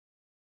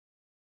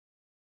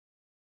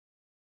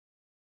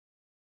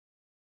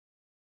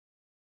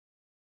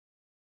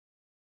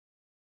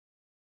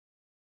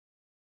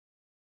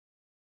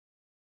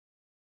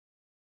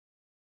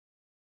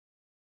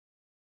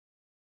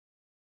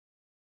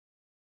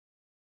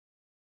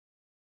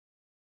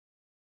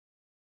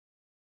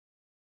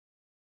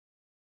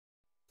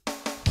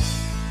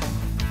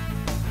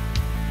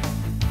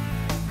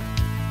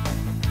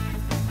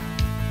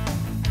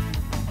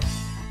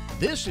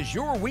This is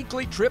your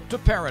weekly trip to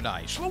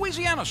paradise,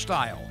 Louisiana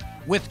style,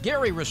 with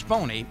Gary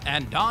Risponi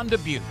and Don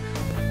Dubuque.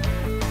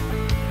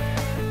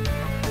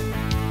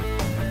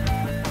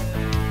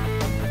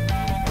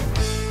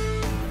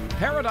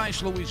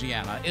 Paradise,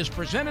 Louisiana is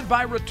presented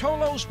by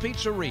Rotolo's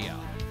Pizzeria.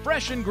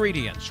 Fresh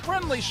ingredients,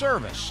 friendly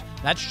service.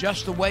 That's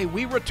just the way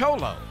we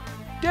Rotolo.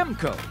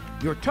 Demco,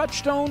 your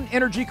Touchstone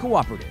Energy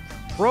Cooperative.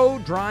 Pro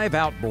Drive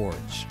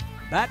Outboards.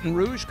 Baton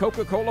Rouge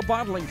Coca-Cola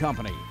Bottling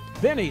Company.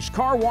 Vinny's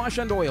Car Wash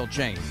and Oil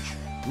Change.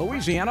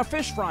 Louisiana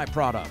Fish Fry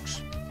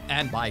Products.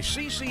 And by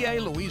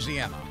CCA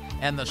Louisiana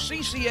and the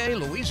CCA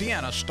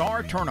Louisiana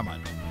Star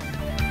Tournament.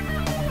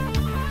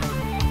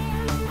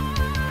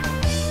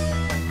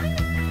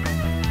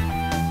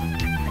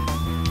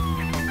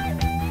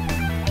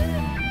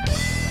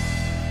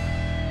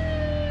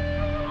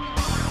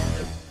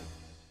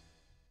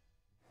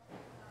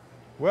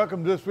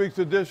 Welcome to this week's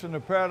edition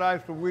of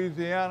Paradise,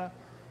 Louisiana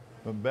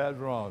from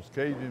Badgerons,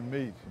 Cajun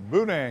Meats,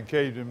 Boudin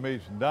Cajun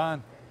Meats. And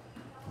Don,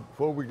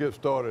 before we get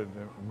started,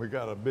 we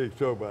got a big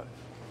show, but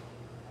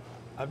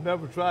I've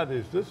never tried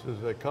this. This is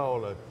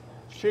called a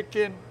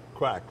chicken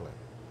crackling.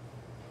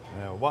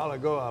 Now, a while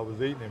ago, I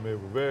was eating them. It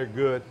was very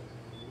good.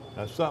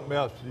 That's something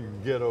else you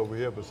can get over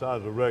here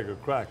besides a regular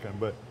crackling.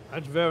 But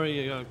that's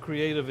very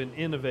creative and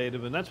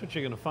innovative, and that's what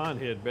you're going to find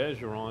here at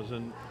Bergeron's.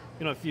 And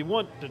you know, if you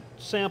want to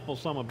sample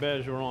some of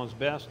Bergeron's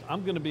best,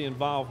 I'm going to be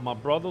involved. My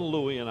brother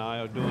Louie and I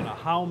are doing a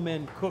How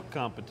Men Cook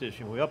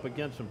competition. We're up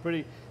against some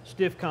pretty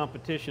stiff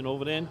competition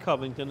over there in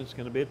Covington. It's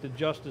going to be at the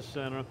Justice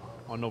Center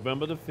on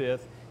November the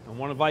 5th. I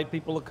want to invite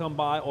people to come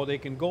by, or they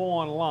can go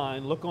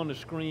online, look on the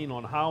screen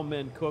on How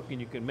Men Cook,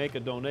 and you can make a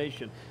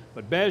donation.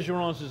 But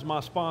Bergeron's is my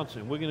sponsor,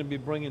 and we're going to be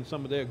bringing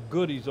some of their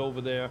goodies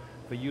over there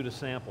for you to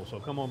sample. So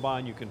come on by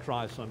and you can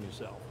try some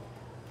yourself.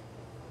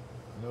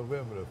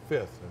 November the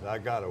 5th. And I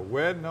got a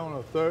wedding on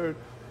the 3rd.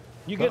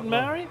 You getting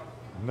married?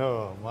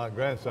 No, my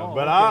grandson. Oh,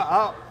 but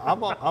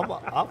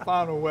okay. I'll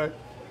find a way.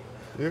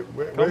 We're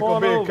Come going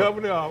on to be in over.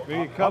 company. I'm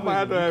going to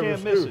have to have you a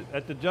can't miss stew. it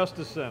at the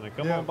Justice Center.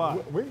 Come on by.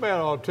 We may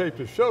all tape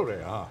the show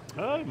there, huh?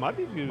 It might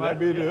be good. Might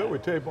be good. We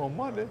tape on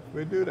Monday.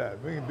 We do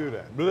that. We can do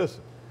that. But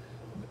listen,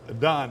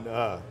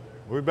 Don,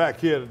 we're back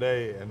here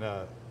today, and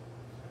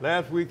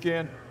last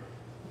weekend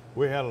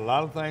we had a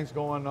lot of things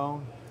going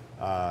on.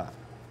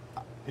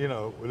 You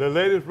know, the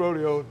ladies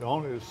rodeo,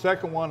 only the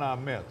second one I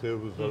missed. It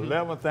was the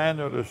 11th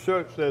annual. The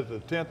shirt says the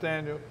 10th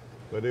annual,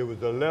 but it was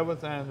the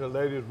 11th annual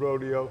ladies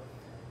rodeo.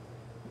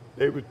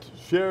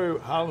 Sherry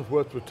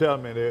Hollingsworth was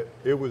telling me that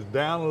it was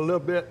down a little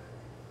bit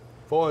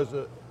as far as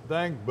the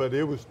thing, but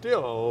it was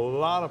still a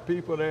lot of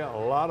people there,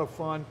 a lot of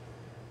fun.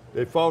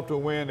 They fought to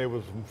win. There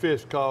was some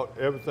fish caught.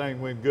 Everything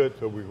went good,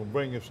 so we're going to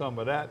bring you some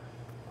of that.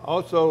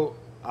 Also,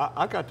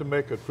 I got to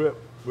make a trip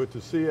with the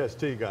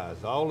CST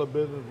guys, all the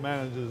business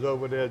managers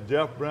over there,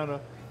 Jeff Brenner,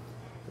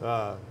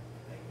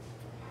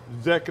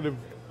 executive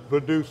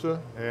producer,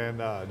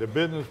 and the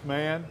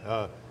businessman,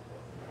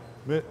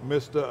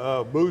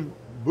 Mr.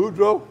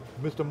 Boudreau,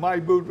 Mr.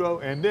 Mike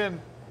Boudreau, and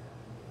then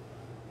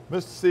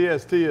Mr.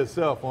 CST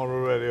itself on the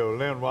radio,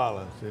 Lynn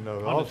Rollins, you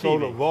know, also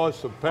the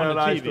voice of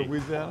Paradise,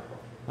 Louisiana.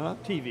 Huh?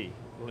 TV,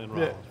 Lynn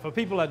Rollins. Yeah. For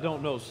people that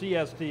don't know,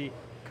 CST,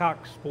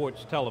 Cox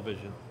Sports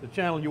Television, the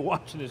channel you're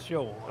watching this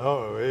show on.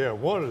 Oh, yeah,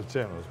 one of the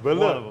channels. But one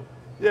look, of them.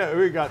 Yeah,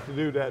 we got to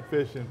do that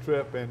fishing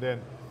trip, and then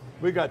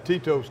we got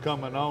Tito's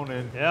coming on.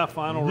 And yeah,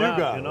 final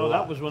round. You know,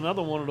 that was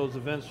another one of those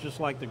events,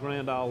 just like the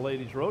Grand Isle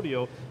Ladies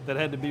Rodeo, that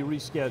had to be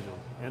rescheduled.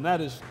 And that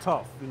is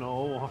tough. You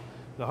know,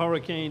 the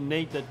Hurricane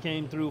Nate that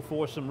came through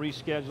forced some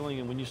rescheduling,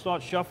 and when you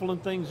start shuffling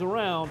things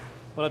around,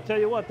 but I tell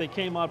you what, they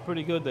came out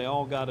pretty good. They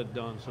all got it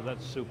done, so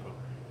that's super.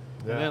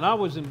 Yeah. And then I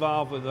was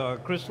involved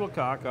with Chris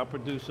Lecoq, our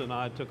producer, and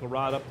I took a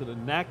ride up to the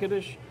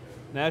Natchitoches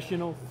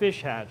National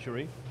Fish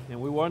Hatchery, and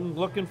we weren't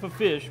looking for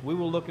fish, we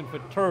were looking for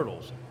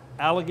turtles.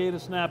 Alligator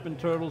snapping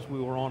turtles.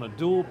 We were on a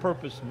dual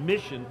purpose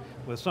mission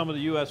with some of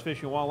the U.S.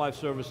 Fish and Wildlife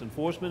Service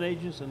enforcement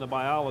agents and the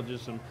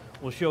biologists, and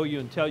we'll show you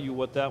and tell you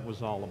what that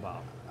was all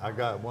about. I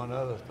got one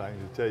other thing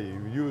to tell you.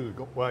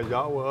 While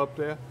y'all were up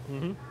there,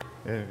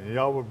 and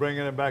y'all were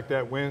bringing it back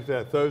that Wednesday,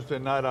 that Thursday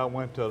night, I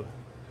went to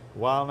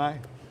Wild Night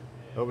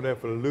over there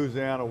for the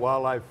Louisiana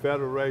Wildlife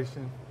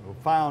Federation,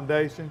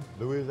 Foundation,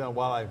 Louisiana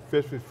Wildlife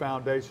Fisheries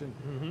Foundation.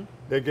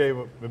 They gave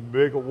a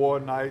big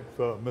award night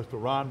for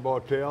Mr. Ron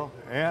Bartell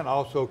and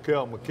also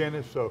Kel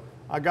McKinney. So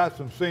I got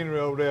some scenery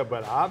over there,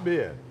 but I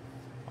bid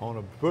on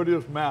the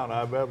prettiest mountain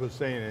I've ever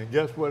seen. And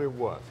guess what it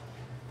was?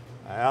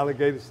 An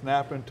alligator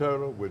snapping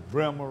turtle with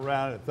brim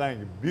around it.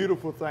 Thing,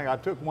 beautiful thing. I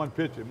took one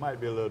picture. It might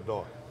be a little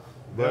dark,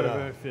 but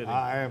very fitting.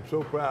 I am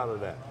so proud of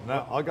that.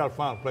 Now I got to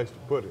find a place to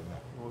put it now.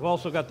 We've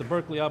also got the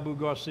Berkeley Abu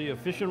Garcia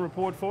fishing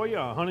report for you,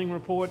 our hunting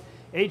report,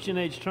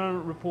 H&H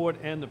tournament report,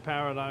 and the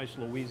Paradise,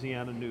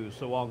 Louisiana news.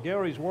 So while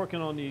Gary's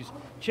working on these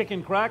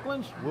chicken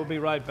cracklings, we'll be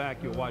right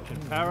back. You're watching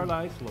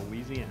Paradise,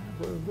 Louisiana.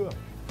 Good.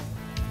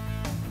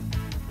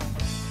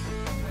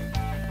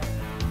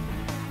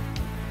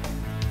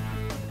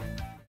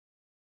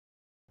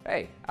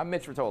 Hey, I'm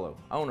Mitch Rotolo,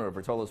 owner of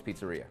Rotolo's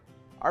Pizzeria.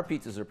 Our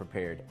pizzas are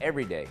prepared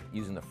every day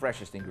using the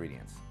freshest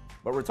ingredients.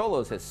 But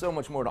Rotolo's has so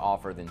much more to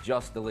offer than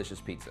just delicious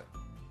pizza.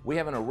 We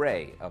have an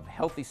array of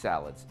healthy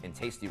salads and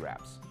tasty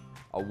wraps,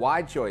 a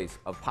wide choice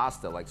of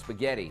pasta like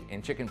spaghetti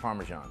and chicken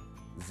parmesan,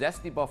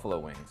 zesty buffalo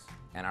wings,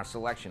 and our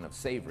selection of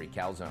savory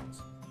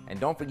calzones. And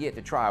don't forget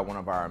to try one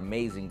of our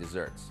amazing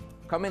desserts.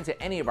 Come into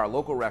any of our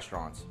local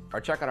restaurants or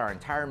check out our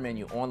entire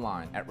menu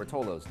online at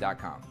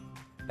rotolos.com.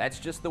 That's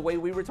just the way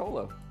we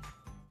Rotolo.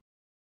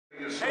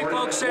 Hey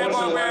folks, Sam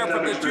Bear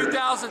from the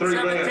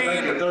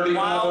 2017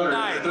 Wild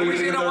Night,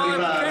 Louisiana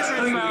Wildlife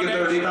Fisheries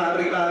Foundation.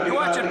 You're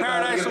watching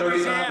Paradise,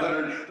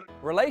 Louisiana.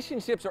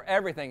 Relationships are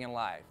everything in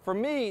life. For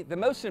me, the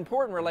most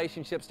important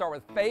relationships start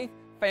with faith,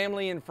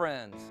 family, and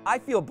friends. I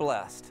feel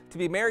blessed to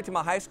be married to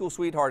my high school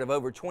sweetheart of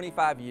over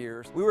 25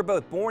 years. We were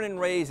both born and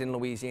raised in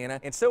Louisiana,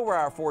 and so were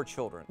our 4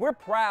 children. We're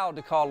proud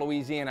to call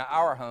Louisiana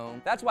our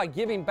home. That's why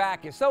giving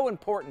back is so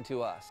important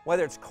to us,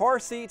 whether it's car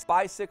seats,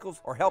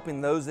 bicycles, or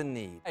helping those in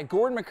need. At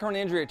Gordon McKern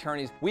Injury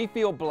Attorneys, we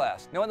feel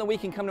blessed, knowing that we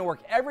can come to work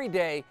every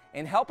day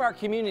and help our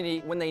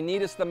community when they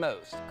need us the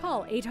most.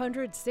 Call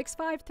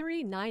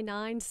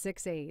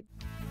 800-653-9968.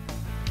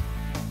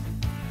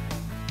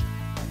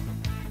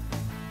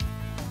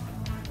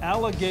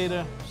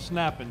 Alligator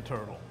snapping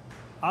turtle.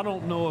 I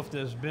don't know if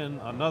there's been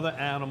another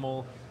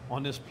animal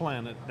on this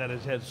planet that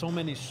has had so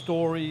many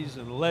stories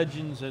and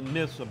legends and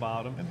myths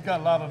about them. It's got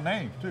a lot of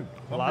names too.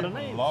 A lot of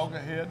names.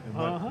 Loggerhead, you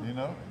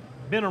know.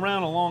 Been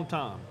around a long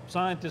time.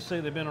 Scientists say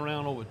they've been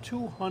around over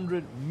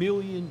 200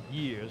 million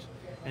years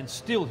and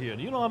still here.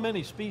 Do you know how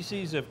many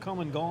species have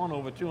come and gone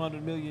over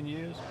 200 million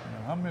years?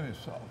 And how many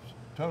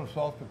turtle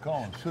sauce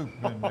pecan soup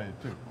been made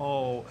too?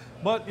 Oh,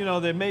 but you know,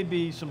 there may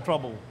be some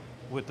trouble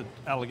with the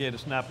alligator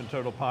snapping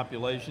turtle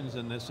populations,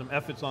 and there's some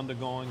efforts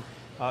undergoing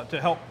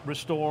to help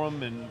restore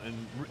them and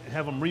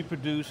have them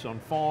reproduce on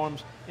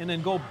farms, and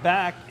then go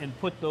back and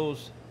put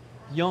those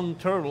young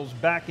turtles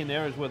back in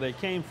areas where they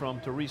came from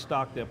to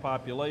restock their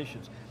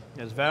populations.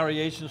 There's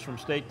variations from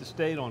state to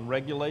state on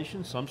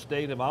regulations. Some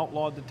states have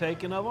outlawed the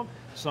taking of them.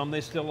 Some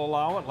they still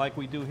allow it, like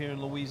we do here in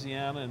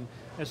Louisiana. And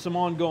there's some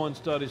ongoing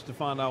studies to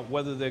find out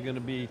whether they're going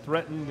to be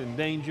threatened,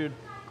 endangered,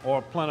 or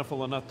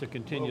plentiful enough to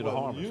continue to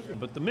harvest.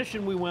 But the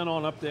mission we went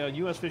on up there,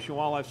 U.S. Fish and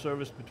Wildlife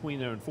Service, between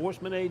their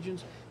enforcement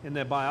agents and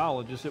their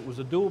biologists, it was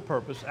a dual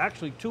purpose.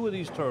 Actually, 2 of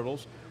these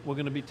turtles were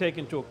going to be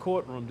taken to a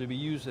courtroom to be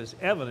used as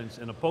evidence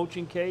in a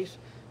poaching case.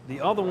 The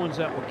other ones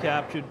that were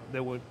captured, they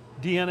were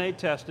DNA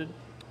tested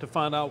to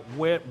find out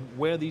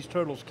where these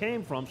turtles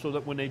came from, so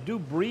that when they do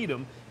breed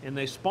them and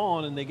they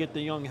spawn and they get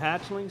the young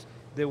hatchlings,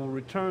 they will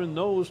return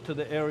those to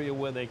the area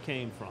where they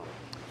came from.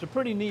 It's a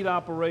pretty neat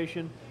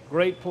operation.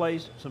 Great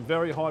place, some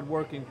very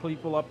hard-working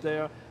people up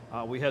there.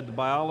 We had the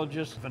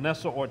biologist,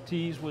 Vanessa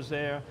Ortiz was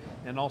there,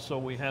 and also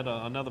we had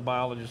another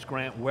biologist,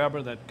 Grant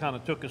Weber, that kind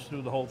of took us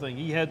through the whole thing.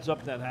 He heads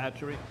up that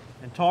hatchery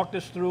and talked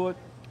us through it,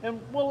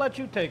 and we'll let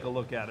you take a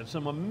look at it.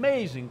 Some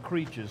amazing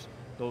creatures,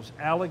 those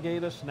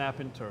alligator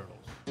snapping turtles.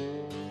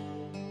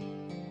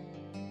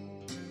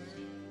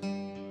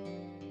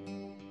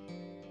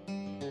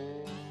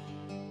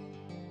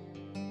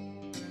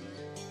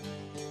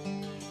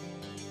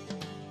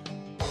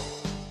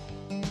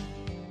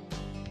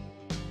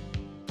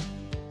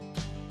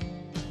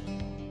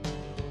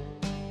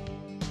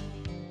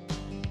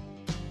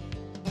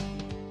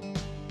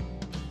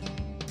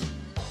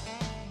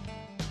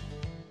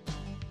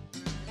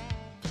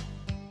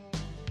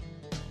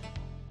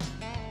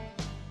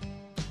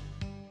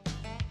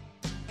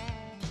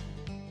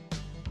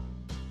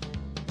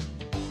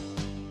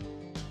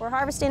 We're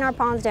harvesting our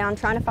ponds down,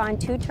 trying to find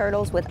 2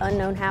 turtles with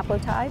unknown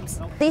haplotypes.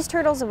 These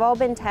turtles have all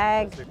been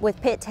tagged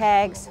with pit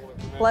tags.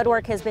 Blood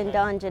work has been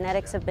done,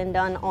 genetics have been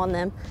done on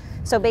them.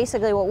 So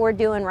basically what we're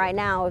doing right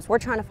now is we're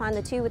trying to find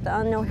the 2 with the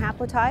unknown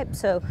haplotype.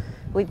 So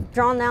we've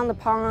drawn down the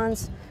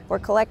ponds, we're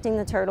collecting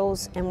the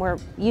turtles, and we're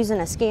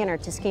using a scanner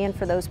to scan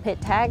for those pit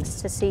tags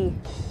to see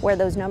where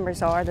those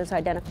numbers are, those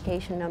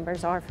identification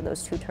numbers are for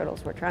those 2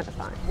 turtles we're trying to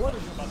find. What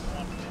is it about the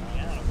one in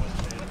Indiana?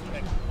 What's the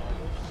effect of all those?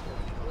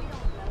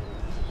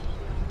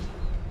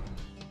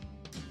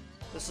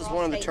 This is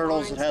one of the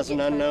turtles that has an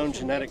unknown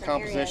genetic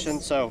composition,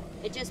 so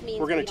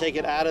we're going to take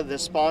it out of the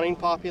spawning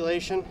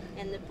population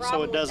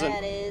so it doesn't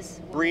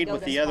breed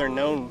with the other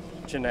known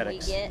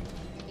genetics.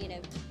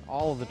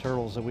 All of the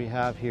turtles that we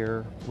have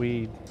here,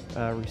 we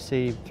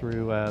received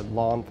through a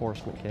law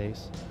enforcement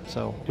case.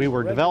 So we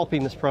were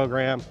developing this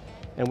program,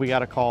 and we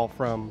got a call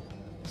from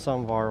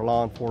some of our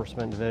law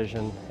enforcement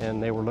division,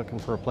 and they were looking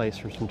for a place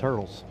for some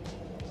turtles.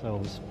 So it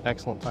was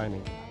excellent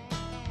timing.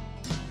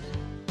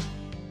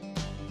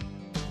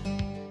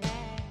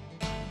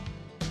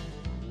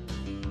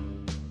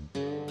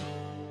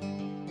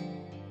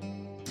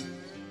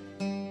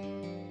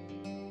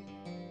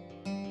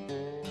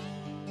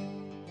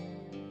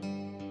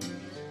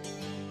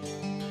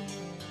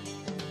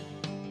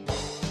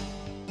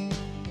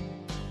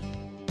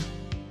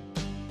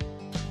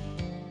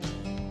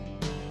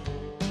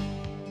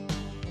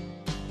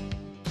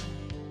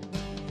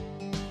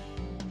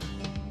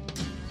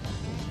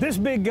 This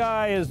big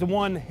guy is the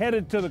one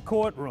headed to the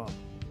courtroom.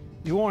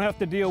 You won't have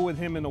to deal with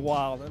him in the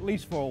wild, at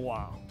least for a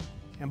while.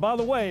 And by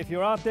the way, if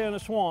you're out there in the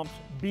swamps,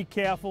 be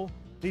careful.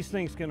 These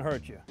things can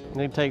hurt you.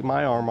 They take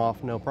my arm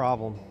off, no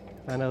problem.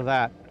 I know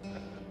that.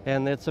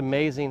 And it's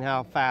amazing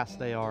how fast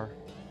they are.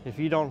 If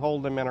you don't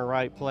hold them in a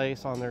right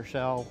place on their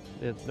shell,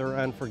 they're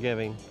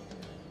unforgiving.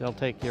 They'll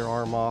take your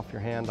arm off,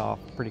 your hand off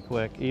pretty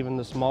quick. Even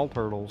the small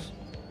turtles,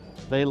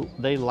 they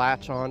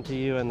latch onto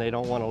you and they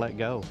don't want to let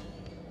go.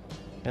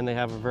 And they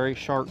have a very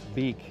sharp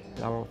beak.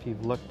 I don't know if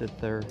you've looked at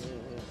their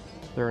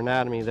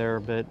anatomy there,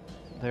 but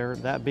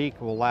that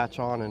beak will latch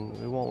on and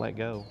it won't let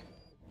go.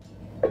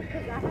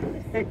 Because I have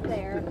to sit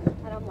there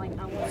and I'm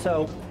like,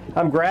 So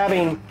I'm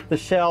grabbing the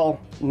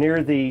shell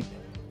near the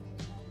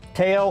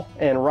tail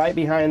and right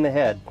behind the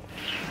head.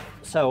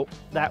 So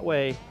that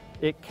way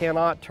it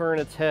cannot turn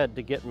its head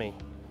to get me.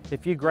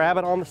 If you grab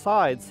it on the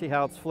sides, see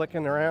how it's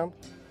flicking around?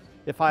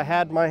 If I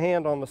had my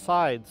hand on the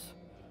sides,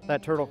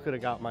 that turtle could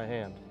have got my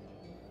hand.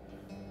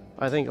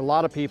 I think a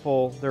lot of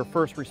people, their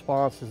first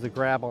response is to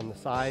grab on the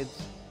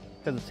sides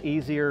because it's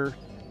easier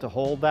to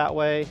hold that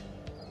way,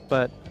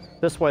 but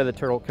this way the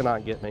turtle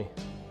cannot get me.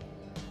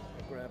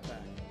 Grab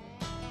back.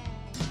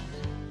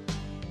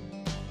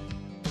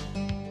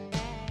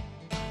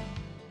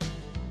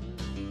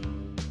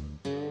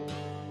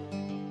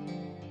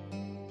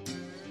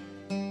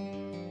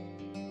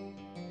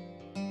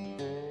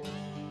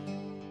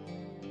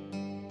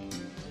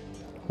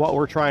 What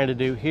we're trying to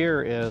do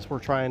here is we're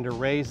trying to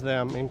raise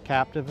them in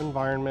captive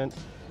environment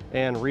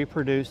and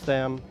reproduce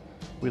them.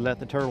 We let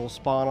the turtles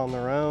spawn on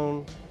their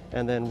own,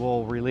 and then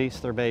we'll release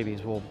their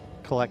babies. We'll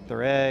collect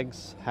their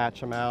eggs, hatch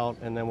them out,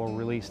 and then we'll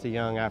release the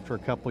young after a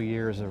couple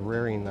years of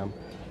rearing them.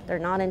 they're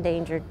not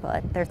endangered,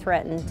 but they're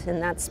threatened,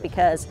 and that's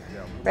because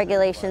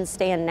regulations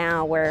stand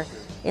now where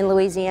in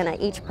Louisiana,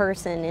 each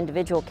person,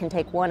 individual, can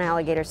take 1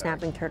 alligator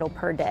snapping turtle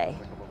per day.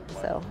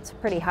 So it's a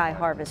pretty high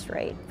harvest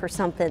rate for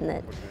something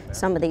that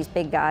some of these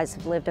big guys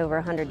have lived over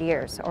 100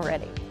 years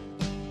already.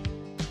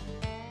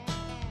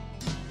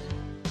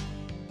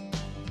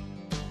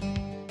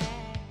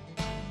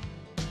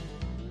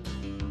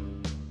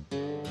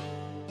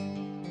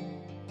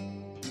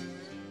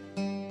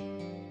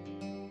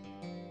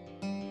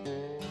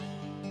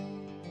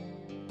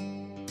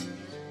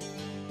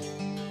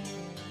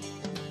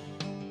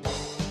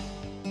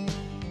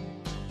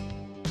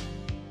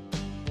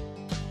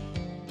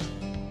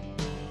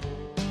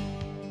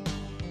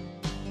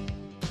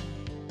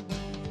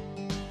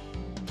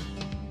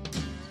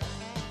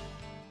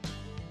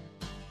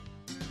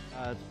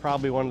 It's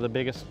probably one of the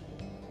biggest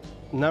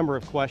number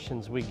of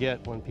questions we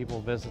get when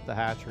people visit the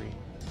hatchery,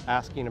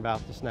 asking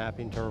about the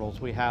snapping turtles.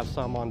 We have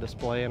some on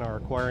display in our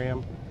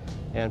aquarium,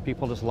 and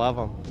people just love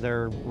them.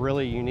 They're a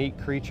really unique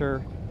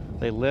creature.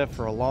 They live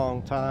for a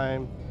long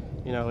time.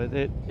 You know,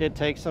 it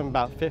takes them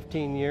about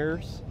 15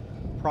 years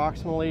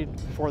approximately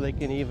before they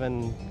can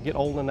even get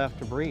old enough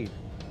to breed.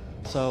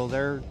 So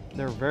they're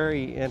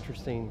very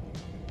interesting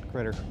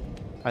critter.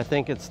 I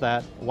think it's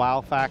that wow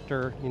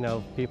factor. You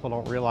know, people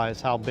don't realize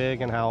how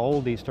big and how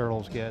old these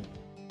turtles get.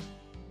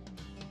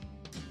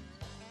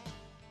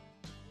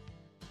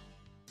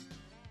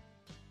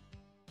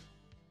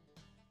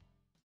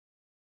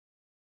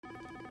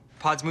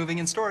 Pod's moving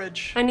in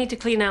storage. I need to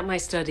clean out my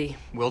study.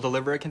 We'll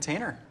deliver a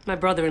container. My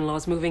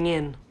brother-in-law's moving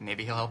in.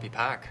 Maybe he'll help you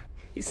pack.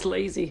 He's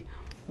lazy.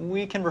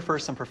 We can refer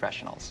some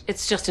professionals.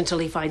 It's just until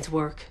he finds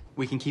work.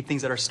 We can keep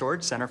things at our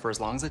storage center for as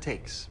long as it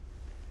takes.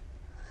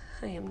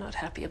 I am not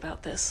happy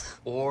about this.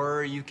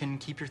 Or you can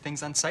keep your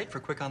things on site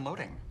for quick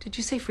unloading. Did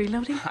you say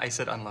freeloading? I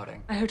said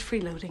unloading. I heard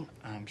freeloading.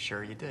 I'm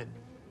sure you did.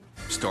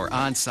 Store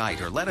on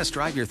site or let us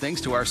drive your things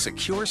to our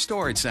secure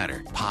storage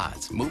center.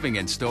 Pods, moving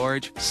and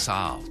storage,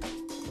 solved.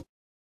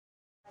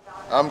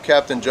 I'm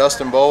Captain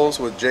Justin Bowles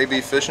with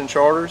JB Fishing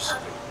Charters.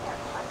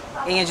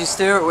 Angie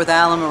Stewart with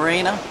Allen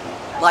Marina.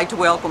 I'd like to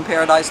welcome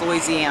Paradise,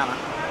 Louisiana.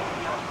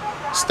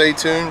 Stay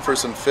tuned for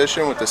some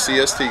fishing with the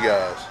CST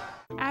guys.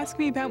 Ask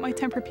me about my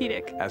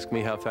Tempur-Pedic. Ask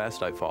me how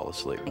fast I fall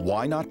asleep.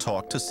 Why not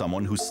talk to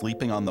someone who's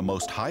sleeping on the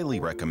most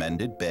highly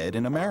recommended bed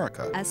in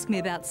America? Ask me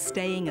about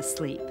staying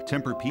asleep.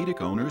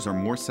 Tempur-Pedic owners are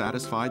more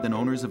satisfied than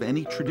owners of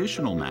any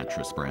traditional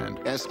mattress brand.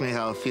 Ask me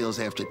how it feels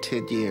after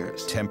 10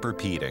 years.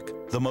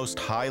 Tempur-Pedic, the most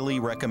highly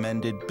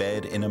recommended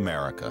bed in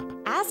America.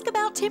 Ask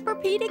about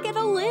Tempur-Pedic at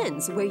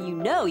Olin's, where you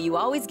know you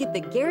always get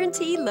the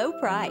guaranteed low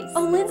price.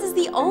 Olin's is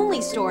the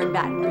only store in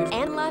Baton Rouge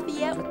and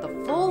Lafayette with the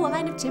full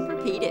line of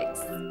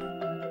Tempur-Pedics.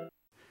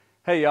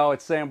 Hey y'all,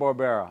 it's Sam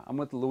Barbera. I'm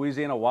with the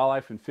Louisiana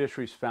Wildlife and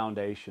Fisheries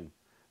Foundation.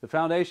 The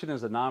foundation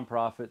is a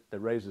nonprofit that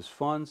raises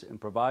funds and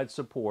provides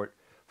support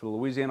for the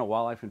Louisiana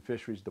Wildlife and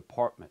Fisheries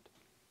Department.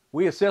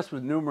 We assist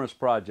with numerous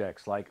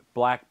projects like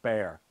black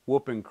bear,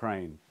 whooping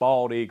crane,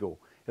 bald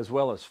eagle, as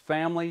well as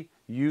family,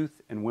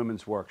 youth, and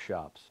women's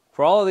workshops.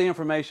 For all of the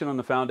information on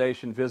the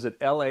foundation, visit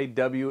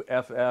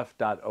lawff.org.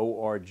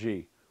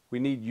 We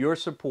need your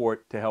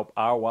support to help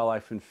our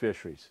wildlife and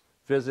fisheries.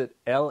 Visit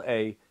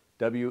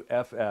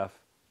lawff.org.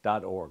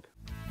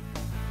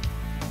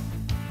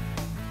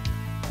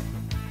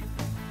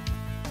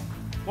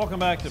 Welcome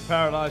back to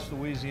Paradise,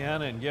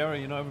 Louisiana. And Gary,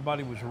 you know,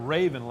 everybody was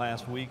raving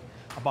last week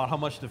about how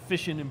much the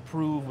fishing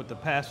improved with the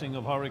passing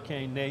of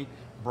Hurricane Nate.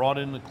 brought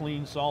in the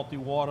clean, salty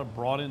water,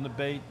 brought in the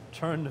bait,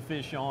 turned the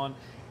fish on,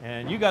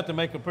 and you got to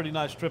make a pretty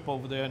nice trip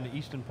over there in the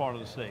eastern part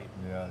of the state.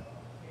 Yeah.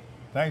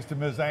 Thanks to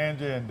Miss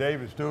Angie and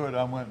David Stewart,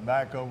 I went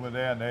back over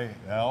there, and they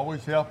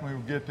always helped me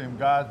get them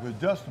guys. But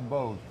Justin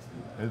Bowles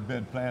has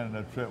been planning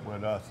a trip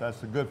with us.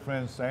 That's a good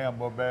friend, Sam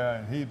Barbera,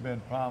 and he's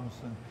been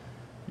promising,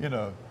 you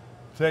know,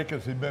 take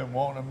us. He's been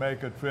wanting to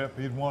make a trip.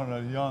 He's one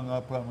of the young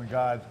up-and-coming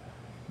guys.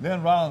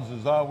 Lynn Rollins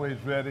is always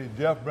ready.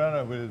 Jeff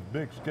Brenner with his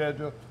big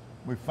schedule.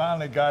 We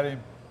finally got him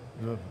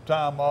the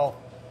time off,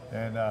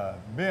 and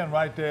being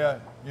right there,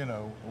 you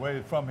know, where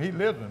he's from. He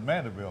lives in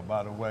Mandeville,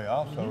 by the way,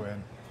 also,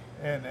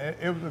 and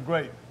it was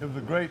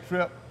a great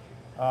trip.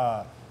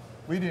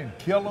 We didn't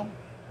kill them,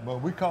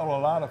 but we caught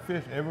a lot of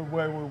fish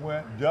everywhere we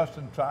went.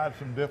 Justin tried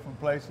some different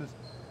places,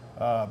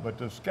 but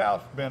the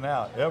scouts been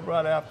out.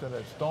 Right after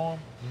that storm,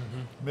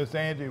 Miss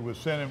Angie was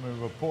sending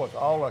me reports.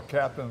 All our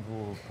captains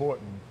were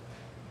reporting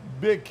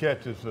big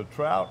catches of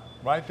trout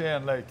right there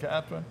in Lake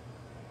Catherine,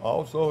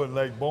 also in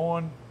Lake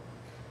Bourne.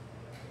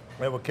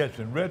 They were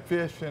catching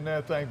redfish and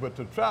everything, but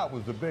the trout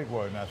was the big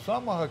word. Now,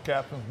 some of her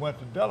captains went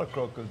to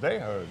Delacroix because they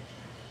heard.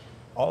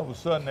 All of a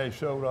sudden, they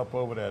showed up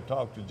over there,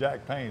 talked to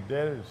Jack Payne,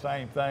 did it, the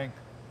same thing.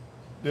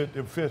 The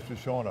fish was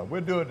showing up.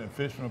 We're doing it in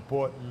fishing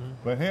report,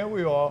 but here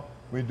we are.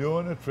 We're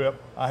doing a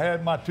trip. I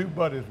had my two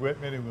buddies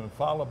with me. They were going to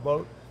follow a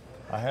boat.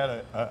 I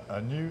had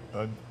a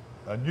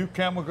new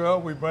camera girl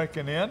we're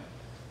breaking in.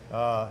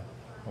 I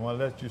want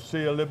to let you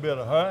see a little bit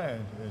of her,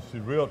 and she's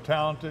a real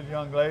talented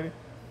young lady.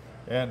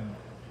 And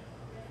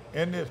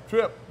in this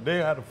trip, they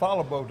had a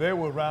follow boat. They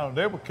were around,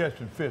 they were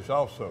catching fish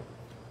also.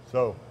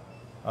 So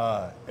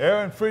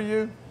Aaron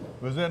Freyu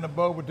was in the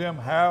boat with them.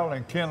 Harold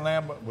and Ken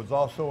Lambert was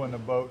also in the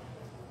boat.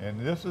 And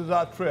this is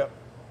our trip.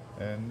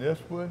 And this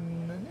was,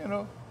 you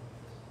know,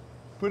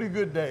 pretty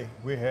good day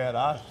we had.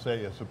 I say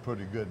it's a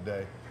pretty good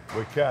day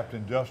with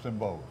Captain Justin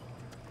Bowles.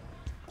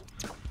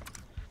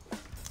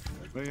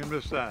 Bring him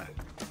this side.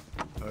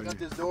 Got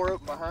this door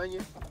open behind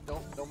you.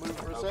 Don't move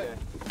for a second.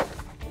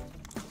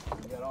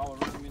 You got all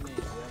the room you need.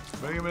 Yeah.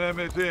 Bring him in. Let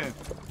me in.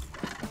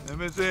 Let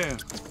me in.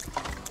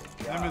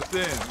 Let me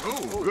in.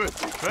 Oh, good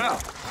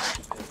trout.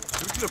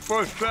 Look at the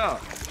first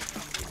trout.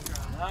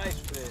 Nice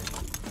fish.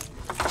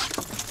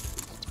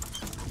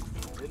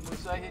 Didn't we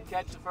say he'd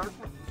catch the first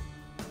one?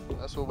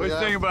 That's what What do you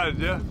think about it,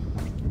 Jeff?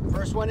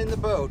 First one in the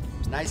boat.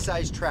 Nice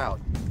sized trout.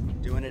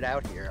 Doing it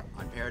out here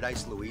on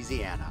Paradise,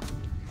 Louisiana.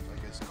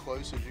 Like as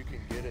close as you can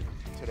get it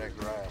to that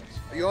grass.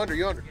 Yonder.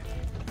 Look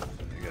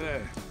at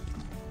that.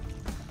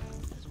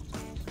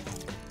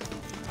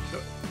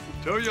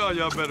 Tell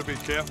y'all better be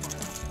careful.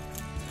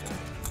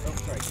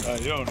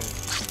 You don't need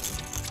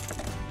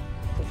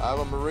it.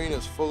 Island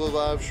Marina's full of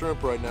live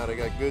shrimp right now. They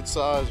got good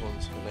sized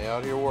ones, and they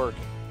out here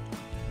working.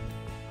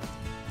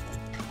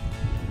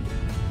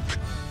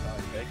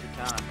 Take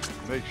your time.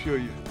 Make sure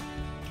the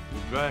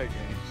drag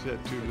ain't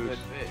set too loose. Good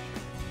fish.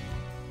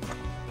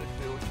 Let's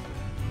do it.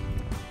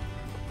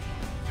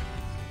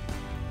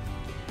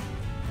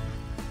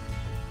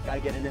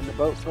 Gotta get it in the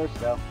boat first,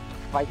 though.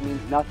 Fight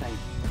means nothing.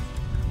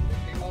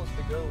 If he wants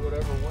to go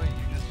whatever way,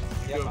 you just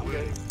Go with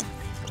it.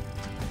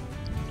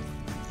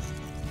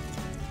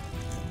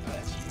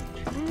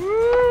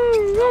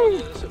 Woo!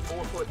 This is a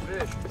 4-foot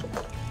fish.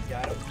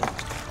 Got him.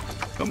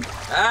 Come.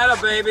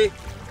 Atta, baby.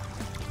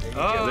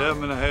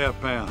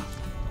 11.5 pounds.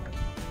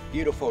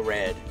 Beautiful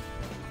red.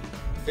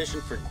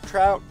 Fishing for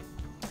trout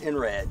and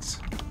reds.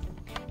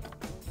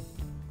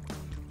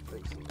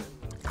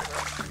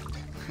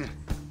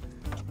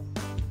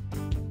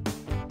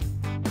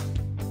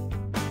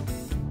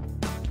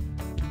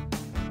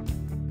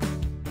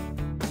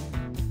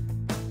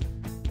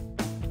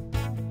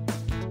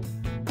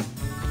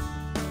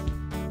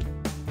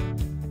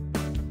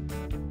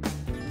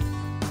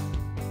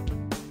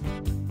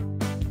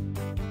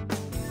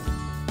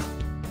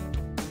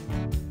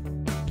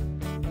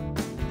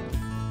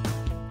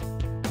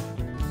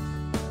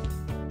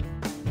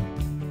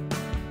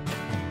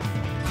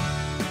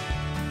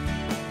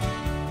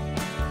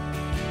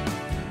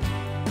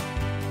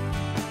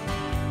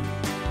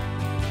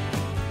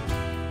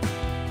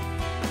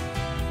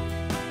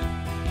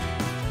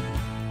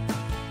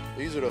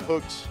 These are the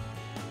hooks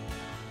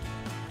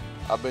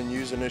I've been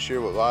using this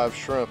year with live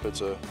shrimp.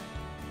 It's a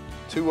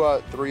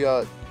 2-aught,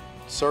 3-aught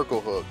circle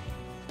hook.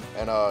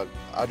 And I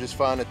just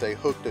find that they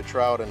hook the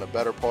trout in the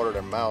better part of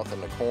their mouth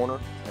in the corner,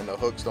 and the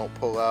hooks don't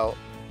pull out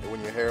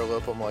when you hair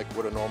lip them like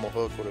with a normal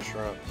hook with a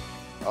shrimp.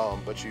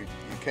 But you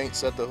can't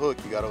set the hook.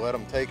 You gotta let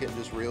them take it and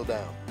just reel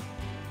down.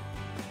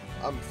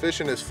 I'm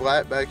fishing this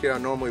flat back here. I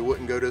normally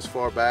wouldn't go this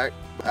far back.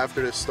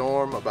 After this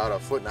storm, about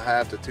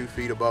 1.5 to 2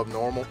 feet above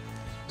normal.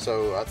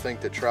 So I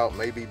think the trout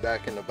may be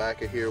back in the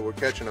back of here. We're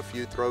catching a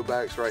few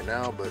throwbacks right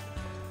now, but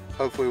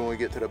hopefully when we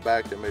get to the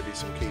back, there may be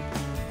some keepers.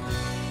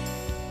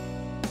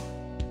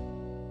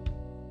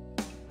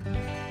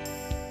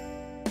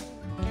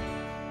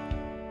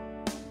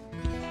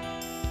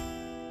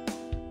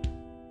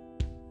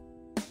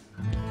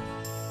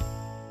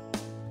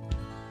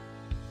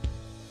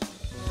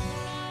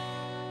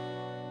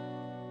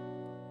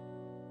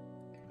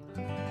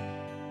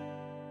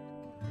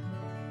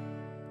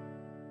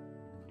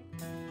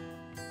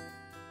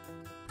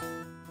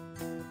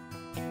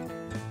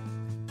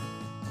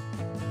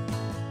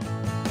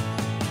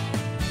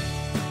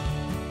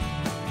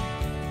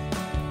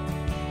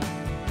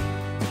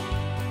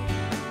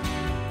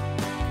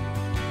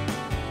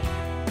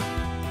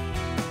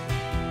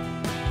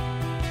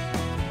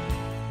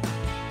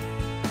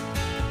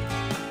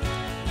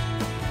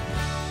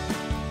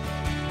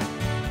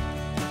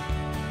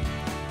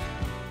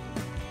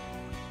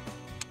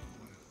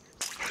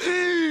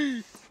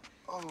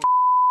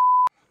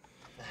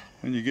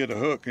 when you get a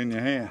hook in your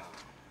hand.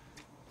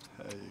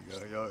 There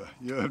you go.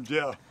 You're in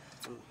jail.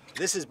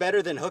 This is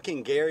better than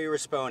hooking Gary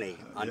Risponi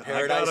on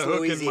Paradise, I got a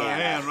hook Louisiana. in my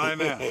hand right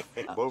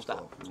now. Both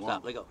Stop,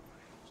 let go.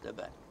 Step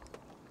back.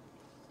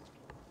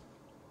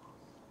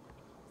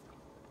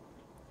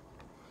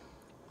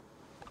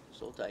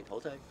 Hold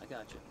tight, I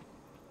got you.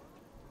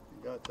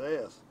 You got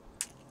the ass.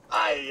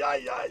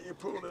 Aye, you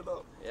pulled it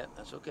up. Yeah,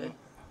 that's okay. You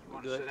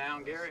want to sit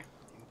down, Gary?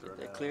 Get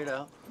that cleared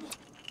out.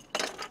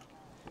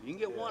 You can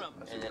get one of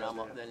them, and then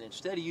then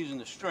instead of using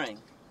the string,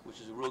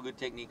 which is a real good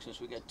technique since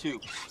we got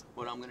two,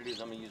 what I'm gonna do is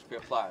I'm gonna use a pair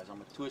of pliers. I'm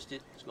gonna twist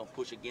it, it's gonna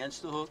push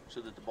against the hook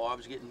so that the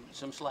barb's getting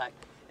some slack,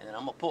 and then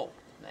I'm gonna pull.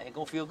 Now, it ain't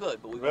gonna feel good,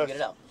 but we're gonna get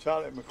it out.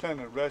 Charlie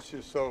McClendon, rest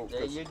your soul.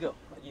 There you go.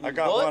 You I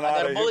got bullet? one I out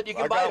got of a bullet you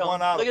can bite on.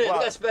 one out Look at of it, we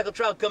plot. got speckled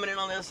trout coming in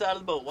on the other side of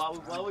the boat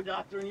while we're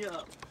doctoring you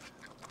up.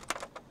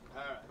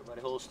 All right, everybody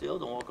hold still,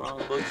 don't walk around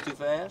the boats too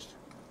fast.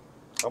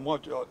 I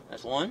want you.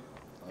 That's one.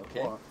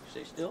 Okay,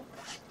 stay still.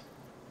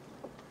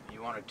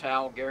 You want a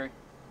towel, Gary?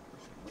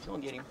 We're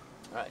gonna get him.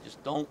 All right,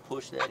 just don't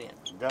push that in.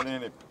 Got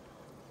any?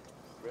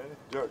 Ready?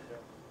 Dirt.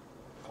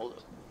 Hold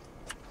up.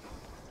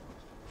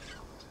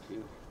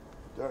 Two.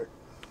 Dirt.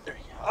 There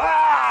you go.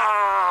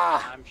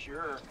 Ah! I'm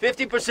sure.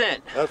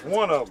 50%. That's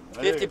one of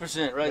them.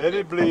 50% right Let there.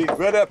 it bleed.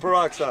 Red that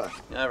peroxide.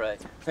 All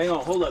right. Hang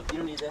on, hold up. You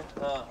don't need that.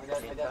 I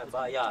got the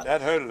bayat.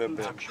 That hurt a little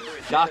bit. I'm sure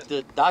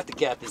Dr.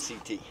 Captain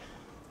CT.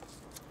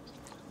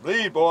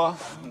 Bleed, boy.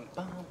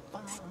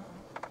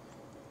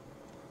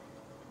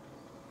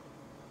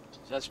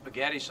 Is that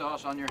spaghetti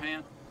sauce on your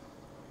hand?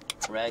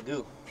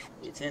 Ragu.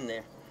 It's in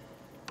there.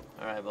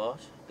 All right,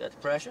 boss. Got the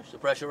pressure? Is the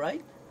pressure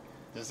right?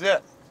 That's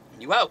it.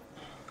 You out.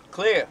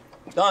 Clear.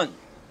 Done.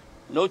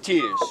 No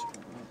tears.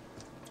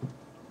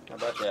 How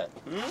about that?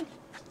 Hmm?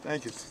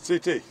 Thank you.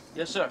 CT.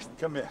 Yes, sir.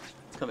 Come here.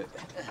 Come here.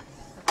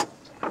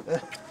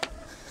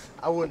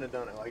 I wouldn't have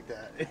done it like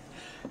that.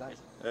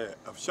 A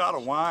shot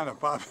of wine and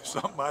probably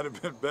something might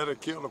have been better,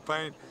 kill the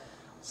pain.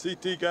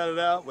 CT got it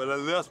out with a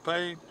less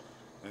pain,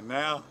 and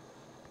now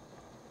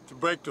to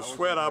break the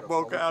sweat I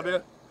broke out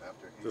there,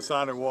 the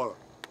sounding water.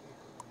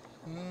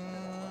 I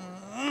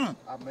may run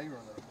out of water.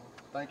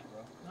 Thank you,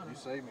 bro. You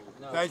saved me.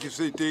 Thank you,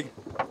 CT.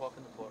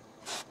 Welcome to port.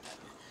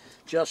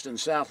 Justin,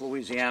 South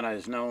Louisiana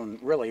is known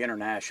really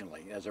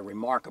internationally as a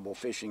remarkable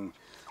fishing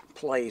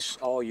place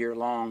all year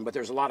long, but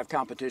there's a lot of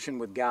competition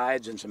with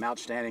guides and some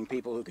outstanding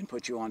people who can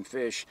put you on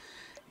fish.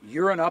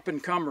 You're an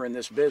up-and-comer in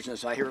this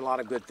business. I hear a lot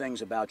of good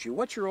things about you.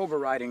 What's your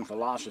overriding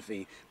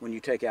philosophy when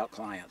you take out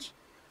clients?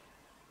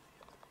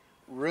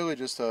 Really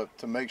just to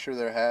make sure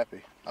they're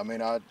happy. I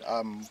mean,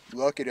 I'm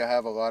lucky to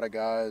have a lot of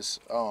guys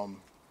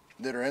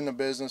that are in the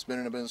business, been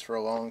in the business for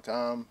a long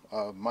time,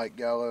 Mike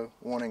Gallo,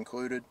 one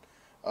included,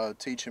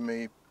 teaching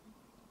me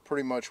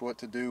pretty much what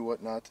to do,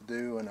 what not to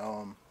do, and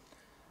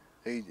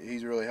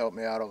he's really helped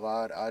me out a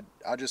lot. I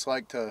just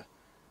like to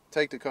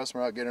take the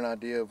customer out, get an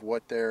idea of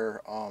what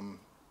they're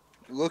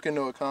looking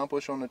to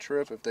accomplish on the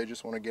trip, if they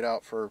just want to get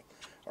out for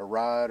a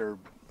ride or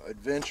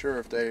adventure,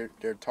 if they're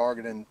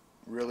targeting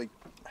really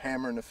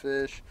hammering the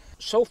fish.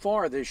 So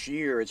far this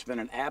year, it's been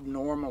an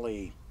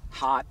abnormally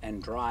hot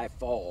and dry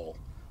fall,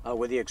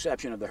 with the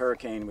exception of the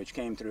hurricane, which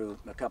came through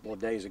a couple of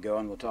days ago,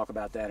 and we'll talk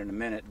about that in a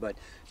minute. But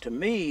to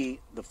me,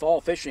 the fall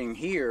fishing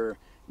here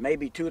may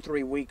be 2 or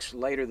 3 weeks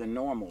later than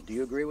normal. Do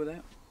you agree with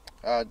that?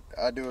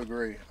 I do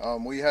agree.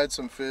 We had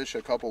some fish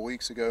a couple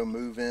weeks ago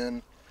move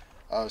in,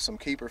 some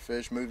keeper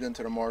fish moved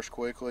into the marsh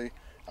quickly.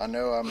 I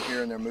know I'm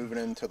hearing they're moving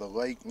into the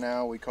lake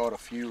now. We caught a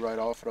few right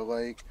off of the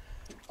lake.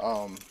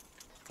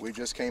 We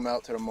just came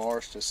out to the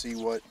marsh to see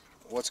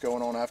what's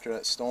going on after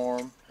that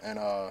storm, and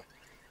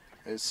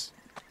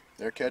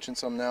they're catching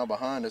some now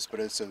behind us, but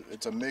it's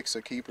a mix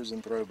of keepers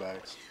and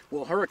throwbacks.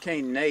 Well,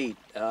 Hurricane Nate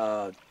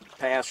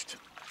passed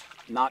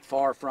not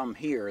far from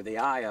here, the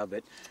eye of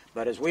it,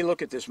 but as we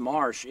look at this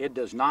marsh, it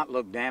does not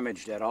look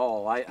damaged at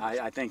all.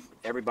 I think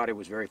everybody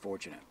was very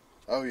fortunate.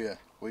 Oh yeah,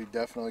 we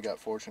definitely got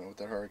fortunate with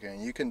the hurricane.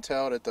 You can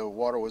tell that the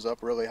water was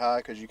up really high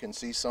because you can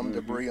see some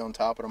debris on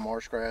top of the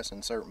marsh grass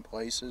in certain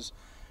places.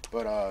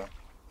 But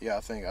yeah,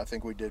 I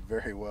think we did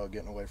very well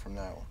getting away from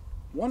that one.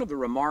 One of the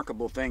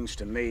remarkable things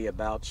to me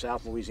about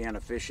South Louisiana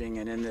fishing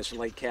and in this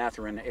Lake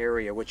Catherine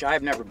area, which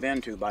I've never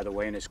been to, by the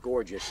way, and it's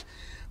gorgeous,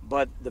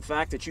 but the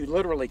fact that you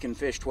literally can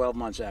fish 12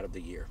 months out of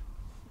the year.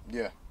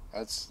 Yeah,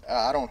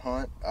 I don't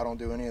hunt, I don't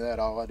do any of that,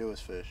 all I do is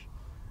fish.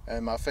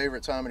 And my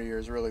favorite time of the year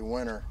is really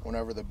winter,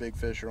 whenever the big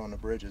fish are on the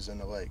bridges in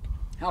the lake.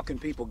 How can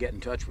people get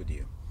in touch with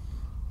you?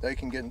 They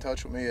can get in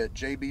touch with me at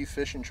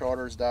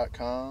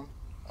jbfishingcharters.com.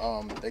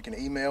 They can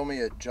email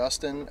me at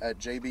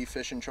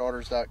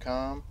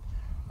justin@jbfishingcharters.com,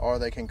 or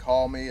they can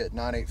call me at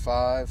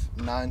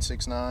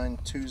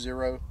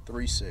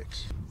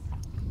 985-969-2036.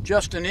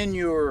 Justin, in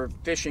your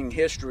fishing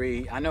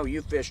history, I know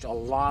you fished a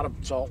lot of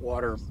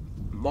saltwater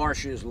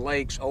marshes,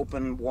 lakes,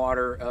 open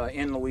water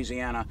in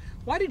Louisiana.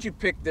 Why did you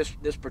pick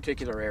this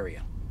particular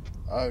area?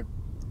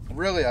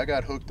 Really, I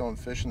got hooked on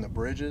fishing the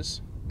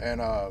bridges, and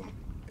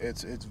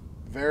it's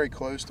very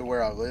close to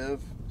where I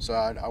live, so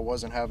I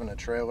wasn't having a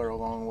trailer a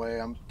long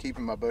way. I'm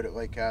keeping my boat at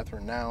Lake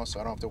Catherine now, so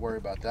I don't have to worry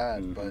about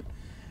that. But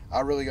I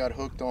really got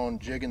hooked on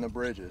jigging the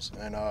bridges,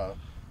 and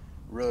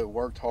really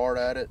worked hard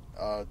at it.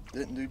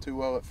 Didn't do too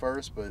well at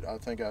first, but I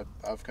think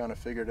I've kind of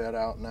figured that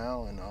out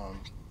now, and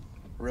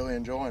really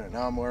enjoying it.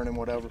 Now I'm learning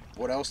what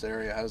else the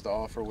area has to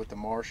offer with the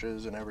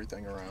marshes and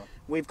everything around.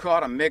 We've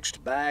caught a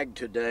mixed bag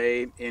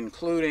today,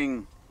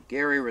 including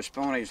Gary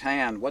Raspone's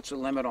hand. What's the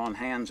limit on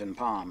hands and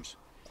palms?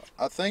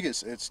 I think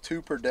it's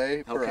 2 per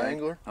day per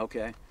angler.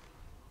 Okay.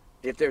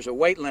 If there's a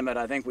weight limit,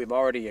 I think we've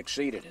already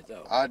exceeded it,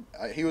 though.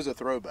 He was a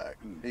throwback.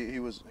 He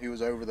was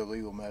over the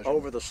legal measure.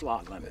 Over the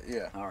slot limit.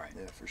 Yeah. All right.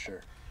 Yeah, for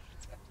sure.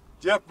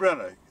 Jeff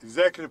Brenner,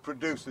 executive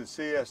producer at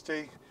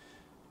CST.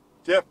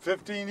 Jeff,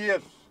 15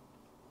 years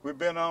we've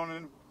been on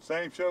the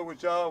same show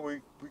with y'all.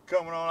 We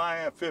coming on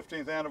our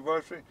 15th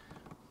anniversary.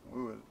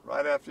 We was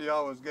right after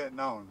y'all was getting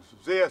on.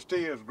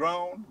 CST has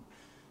grown.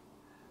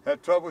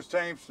 Had troubles,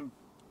 changed some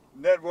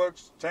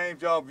networks,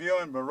 changed y'all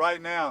viewing, but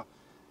right now,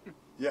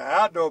 your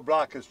outdoor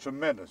block is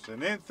tremendous.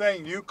 And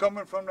anything new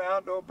coming from the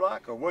outdoor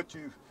block, or what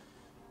you?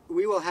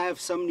 We will have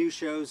some new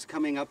shows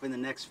coming up in the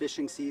next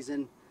fishing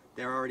season.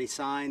 They're already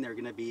signed. They're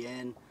going to be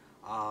in.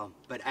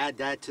 But add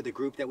that to the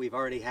group that we've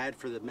already had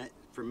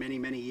for many,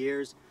 many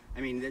years. I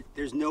mean,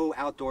 there's no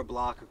outdoor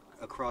block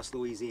across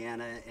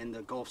Louisiana and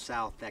the Gulf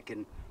South that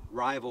can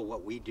rival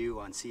what we do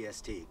on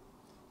CST.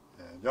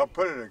 Yeah, y'all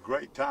put it at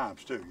great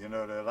times too. You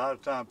know, there are a lot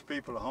of times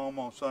people are home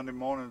on Sunday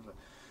mornings.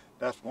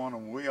 That's one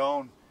of them we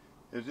own.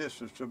 It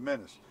just is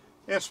tremendous.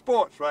 In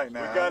sports right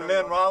now, we got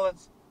Lynn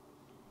Rollins,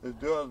 who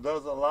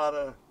does a lot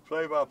of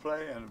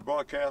play-by-play and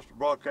broadcast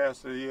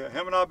of the year.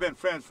 Him and I have been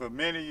friends for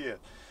many years.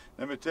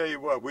 Let me tell you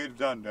what, we've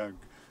done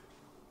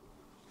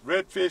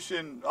red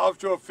fishing,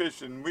 offshore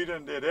fishing, we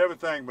done did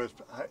everything, but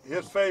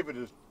his favorite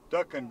is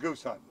duck and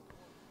goose hunting.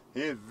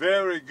 He is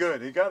very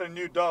good. He got a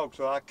new dog,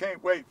 so I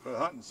can't wait for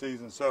hunting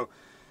season. So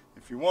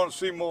if you want to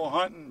see more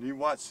hunting, you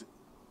watch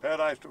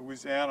Paradise,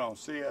 Louisiana on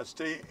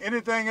CST.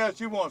 Anything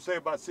else you want to say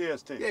about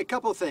CST? Yeah, a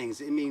couple of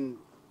things. I mean,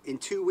 in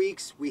 2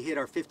 weeks, we hit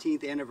our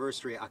 15th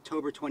anniversary,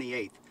 October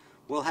 28th.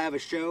 We'll have a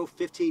show,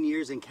 15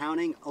 years and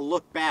counting, a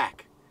look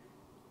back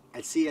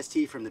at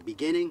CST from the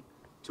beginning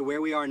to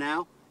where we are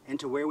now and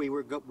to where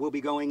we'll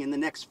be going in the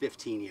next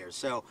 15 years.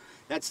 So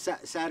that's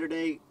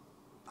Saturday,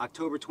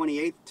 October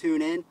 28th.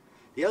 Tune in.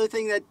 The other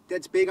thing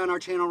that's big on our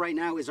channel right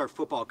now is our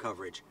football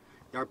coverage.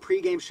 There are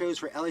pregame shows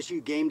for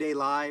LSU Game Day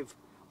Live,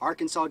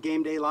 Arkansas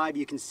Game Day Live.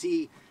 You can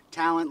see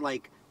talent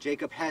like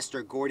Jacob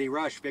Hester, Gordy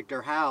Rush,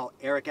 Victor Howell,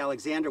 Eric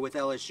Alexander with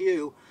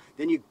LSU.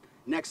 Then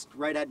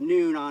right at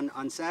noon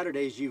on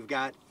Saturdays, you've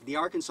got the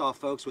Arkansas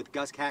folks with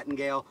Gus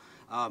Cattengale,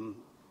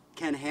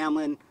 Ken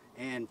Hamlin,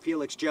 and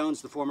Felix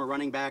Jones, the former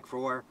running back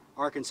for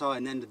Arkansas,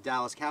 and then the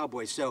Dallas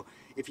Cowboys. So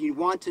if you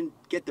want to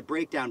get the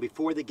breakdown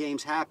before the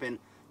games happen,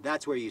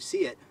 that's where you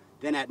see it.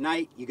 Then at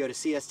night, you go to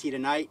CST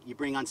Tonight. You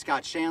bring on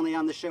Scott Shanley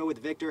on the show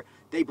with Victor.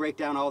 They break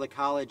down all the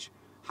college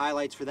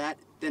highlights for that.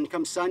 Then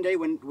come Sunday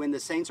when the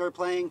Saints are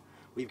playing,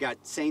 we've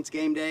got Saints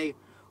Game Day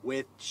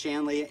with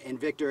Shanley and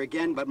Victor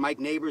again, but Mike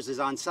Neighbors is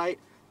on site.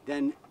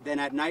 Then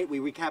at night, we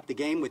recap the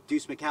game with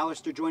Deuce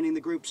McAllister joining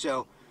the group.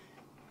 So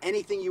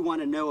anything you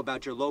want to know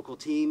about your local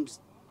teams,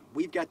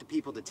 we've got the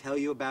people to tell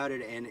you about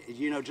it. And,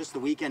 you know, just the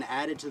weekend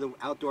added to the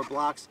outdoor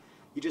blocks,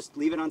 you just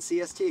leave it on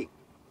CST.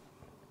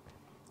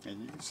 And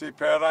you can see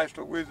Paradise,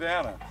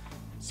 Louisiana,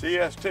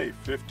 CST,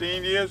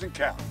 15 years and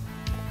counting.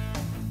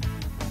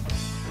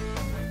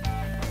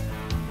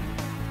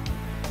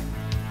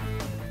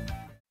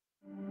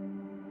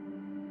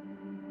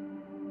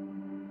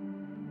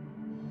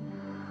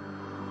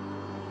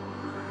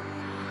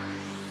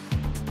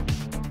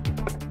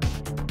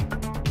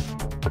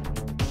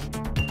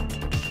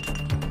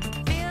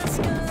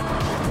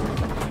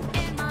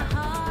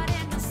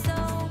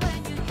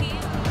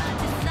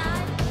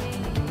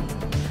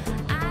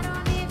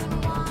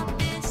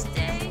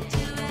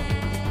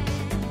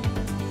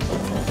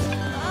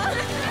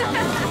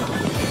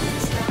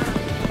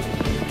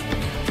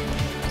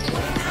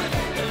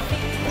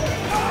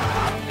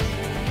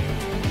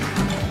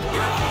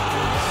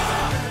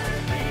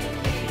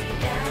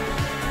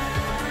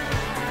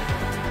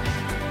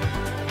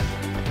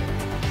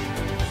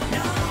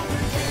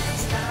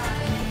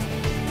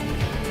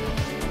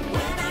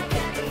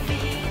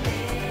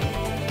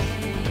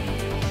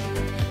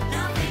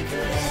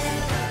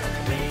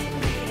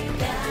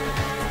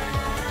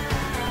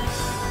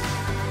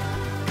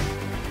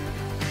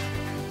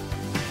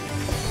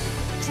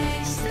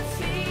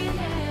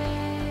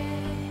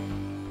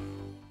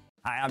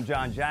 I'm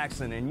John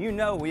Jackson, and you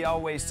know we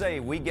always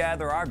say we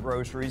gather our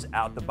groceries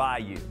out the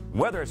bayou.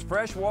 Whether it's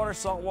freshwater,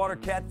 saltwater,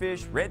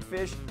 catfish,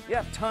 redfish, you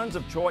have tons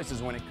of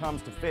choices when it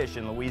comes to fish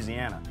in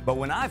Louisiana. But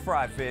when I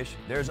fry fish,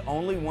 there's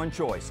only one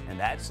choice, and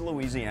that's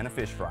Louisiana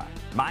fish fry.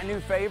 My new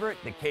favorite,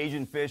 the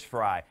Cajun fish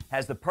fry,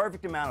 has the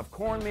perfect amount of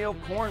cornmeal,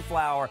 corn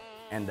flour,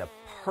 and the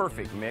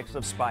perfect mix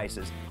of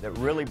spices that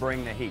really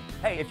bring the heat.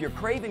 Hey, if you're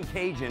craving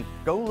Cajun,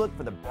 go look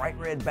for the bright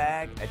red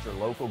bag at your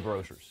local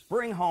grocers.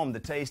 Bring home the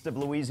taste of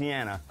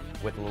Louisiana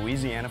with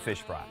Louisiana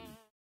Fish Fry.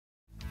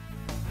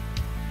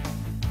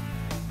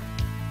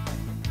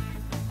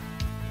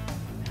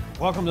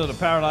 Welcome to the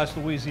Paradise,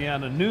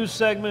 Louisiana news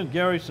segment.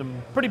 Gary,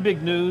 some pretty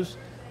big news.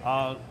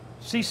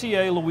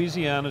 CCA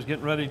Louisiana is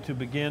getting ready to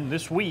begin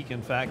this week,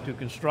 in fact, to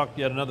construct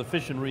yet another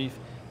fishing reef,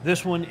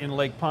 this one in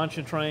Lake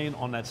Pontchartrain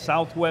on that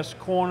southwest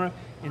corner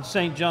in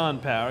St. John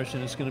Parish,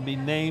 and it's going to be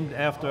named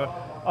after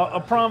a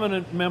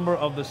prominent member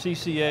of the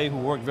CCA who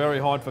worked very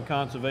hard for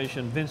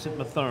conservation, Vincent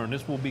Mathern.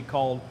 This will be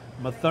called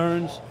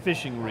Mathern's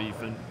Fishing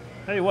Reef. And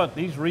tell you what,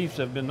 these reefs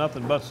have been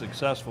nothing but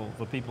successful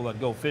for people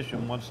that go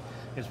fishing once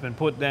it's been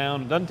put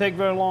down. It doesn't take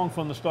very long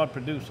for them to start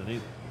producing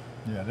either.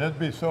 Yeah, that'd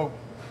be so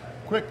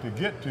quick to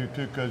get to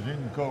too, because you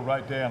can go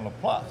right there in La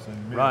Place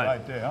and be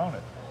right there on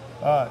it.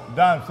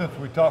 Don, since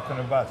we're talking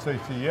about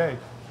CCA,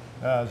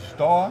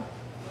 Star,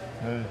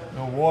 the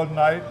award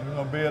night, we're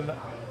going to be a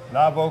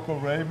Live Oak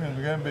Arabians.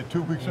 We're going to be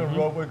 2 weeks in a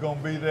row. We're going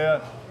to be there.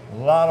 A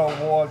lot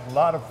of awards, a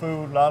lot of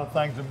food, a lot of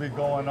things to be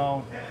going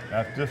on.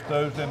 That's this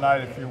Thursday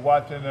night. If you're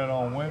watching it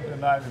on Wednesday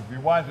night, if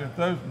you're watching it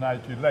Thursday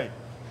night, you're late.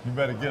 You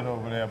better get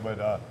over there.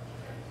 But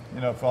you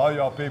know, for all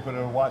y'all people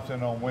that are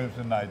watching on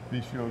Wednesday night,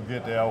 be sure to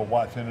get there or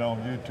watching it on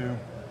YouTube.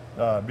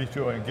 Be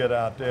sure and get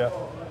out there.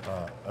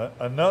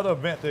 Another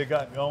event they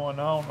got going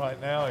on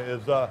right now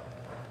is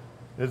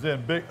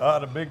in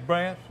the Big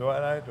Branch,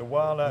 right at the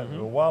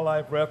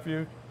Wildlife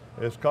Refuge.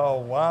 It's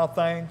called Wild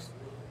Things.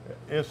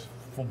 It's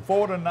from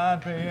 4 to 9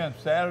 p.m.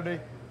 Saturday.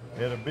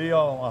 It'll be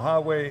on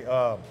Highway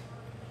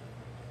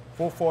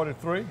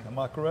 443. Am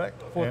I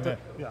correct?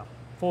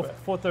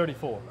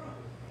 434.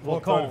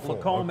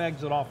 Lacombe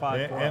exit off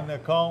I-12. In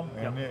Lacombe,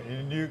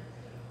 and you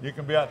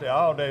can be out there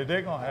all day.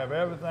 They're gonna have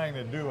everything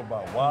to do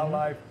about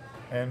wildlife,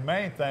 and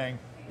main thing,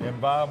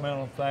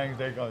 environmental things.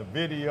 They're gonna have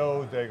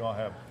videos. They're gonna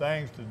have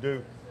things to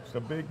do. It's a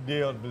big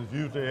deal. It's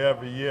usually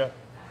every year.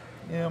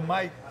 You know,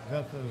 Mike,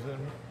 since it's in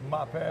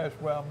my parish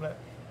where I'm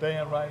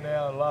staying right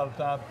now, a lot of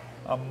times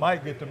I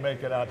might get to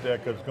make it out there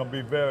because it's gonna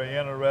be very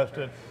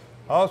interesting.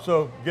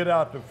 Also, get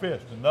out to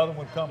fish. Another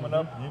one coming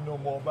up. You know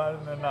more about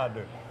it than I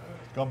do.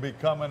 It's going to be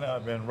coming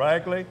up in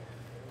Ragley.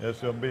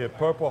 It's going to be at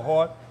Purple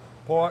Heart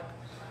Park,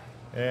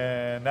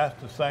 and that's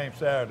the same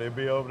Saturday. They'll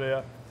be over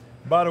there.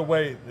 By the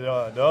way, the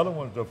other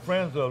ones, the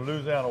Friends of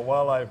Louisiana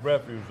Wildlife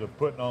Refuge are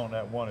putting on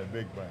that one at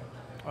Big Branch.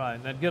 All right,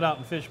 and that Get Out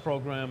and Fish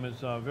program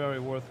is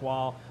very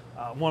worthwhile.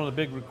 One of the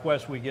big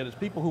requests we get is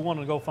people who want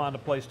to go find a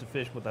place to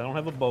fish, but they don't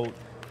have a boat.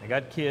 They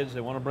got kids,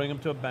 they want to bring them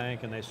to a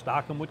bank, and they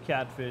stock them with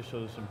catfish, so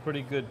there's some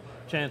pretty good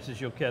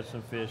chances you'll catch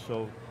some fish.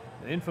 So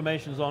the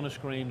information's on the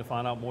screen to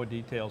find out more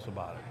details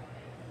about it.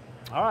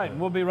 All right, and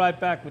we'll be right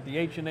back with the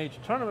H&H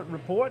Tournament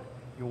Report.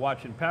 You're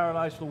watching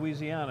Paradise,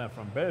 Louisiana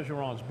from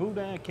Bergeron's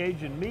Boudin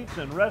Cajun Meats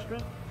and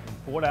Restaurant in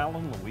Fort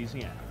Allen,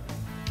 Louisiana.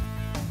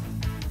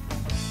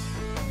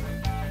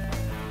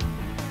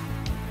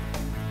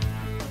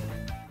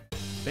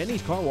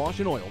 Benny's Car Wash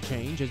and Oil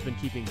Change has been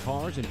keeping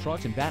cars and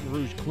trucks in Baton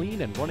Rouge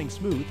clean and running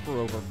smooth for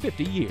over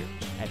 50 years.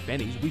 At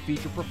Benny's, we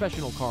feature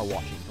professional car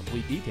washing,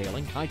 complete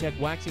detailing, high-tech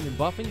waxing and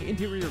buffing,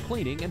 interior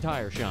cleaning, and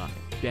tire shine.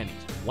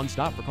 Benny's, one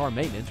stop for car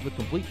maintenance with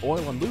complete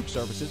oil and lube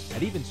services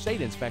and even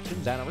state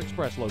inspections at our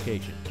express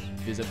locations.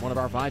 Visit one of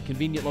our 5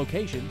 convenient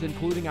locations,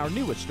 including our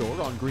newest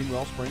store on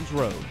Greenwell Springs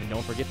Road. And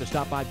don't forget to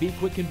stop by Be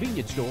Quick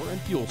Convenience Store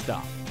and Fuel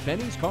Stop.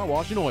 Benny's Car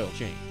Wash and Oil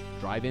Change.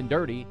 Drive in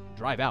dirty,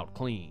 drive out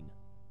clean.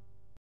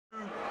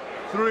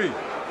 3.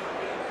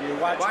 You're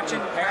watching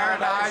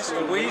Paradise,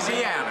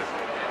 Louisiana.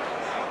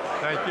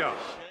 Thank you.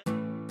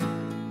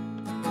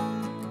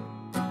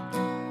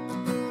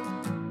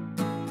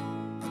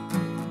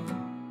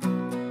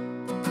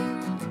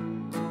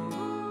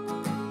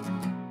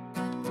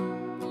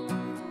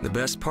 The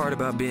best part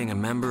about being a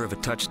member of a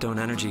Touchstone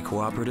Energy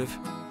Cooperative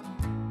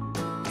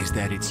is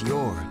that it's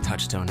your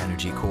Touchstone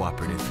Energy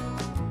Cooperative.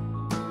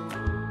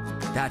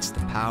 That's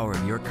the power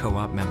of your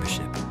co-op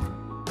membership.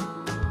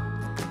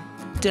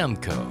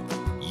 Demco,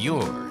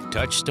 your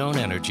Touchstone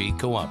Energy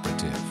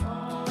Cooperative.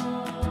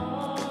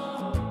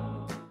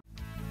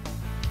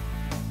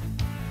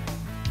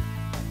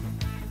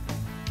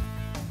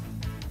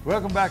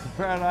 Welcome back to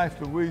Paradise,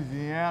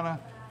 Louisiana.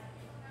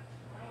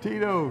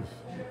 Tito's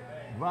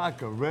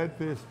Vodka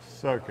Redfish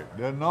Circuit.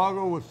 The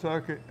inaugural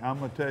circuit, I'm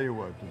going to tell you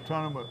what, the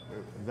tournament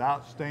is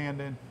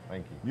outstanding.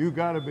 Thank you. You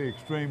got to be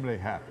extremely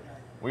happy.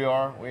 We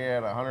are. We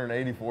had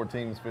 184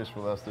 teams fish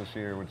with us this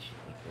year, which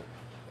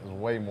is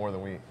way more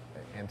than we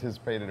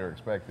anticipated or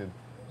expected.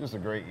 Just a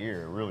great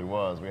year, it really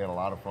was. We had a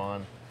lot of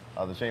fun.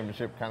 The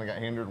championship kind of got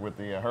hindered with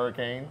the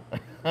hurricane, an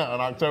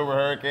October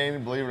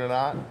hurricane, believe it or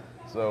not.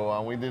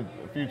 So we did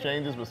a few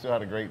changes, but still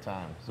had a great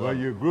time. So, well,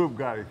 your group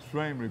got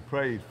extremely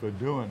praised for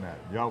doing that.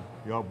 Y'all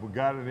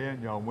got it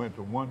in, y'all went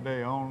to one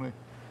day only,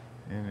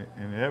 and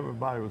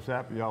everybody was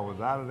happy. Y'all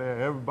was out of there.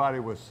 Everybody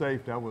was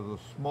safe. That was a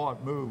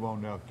smart move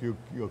on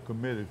your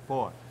committed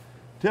part.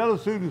 Tell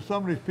us who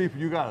some of these people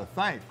you got to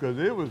thank, because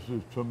it was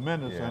just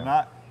tremendous. Yeah.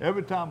 And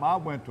every time I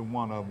went to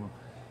one of them,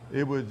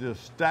 it was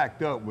just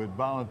stacked up with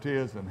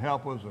volunteers and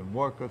helpers and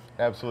workers.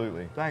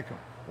 Absolutely. Thank them.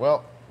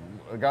 Well,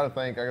 I got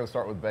to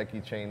start with Becky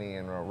Cheney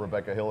and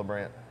Rebecca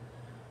Hillebrandt.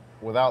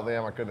 Without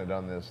them, I couldn't have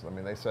done this. I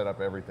mean, they set up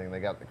everything.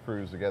 They got the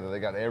crews together. They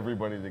got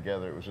everybody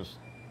together. It was just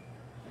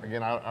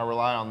again, I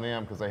rely on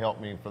them because they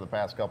helped me for the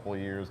past couple of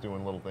years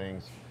doing little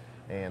things,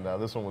 and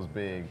this one was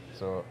big.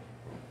 So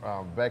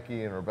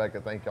Becky and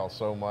Rebecca, thank y'all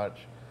so much.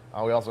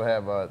 We also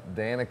have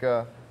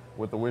Danica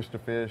with the Wish to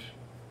Fish.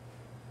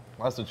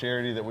 That's the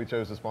charity that we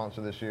chose to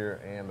sponsor this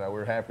year, and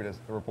we're happy to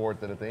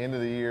report that at the end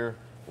of the year,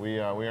 we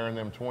earned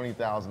them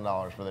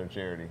 $20,000 for their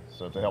charity,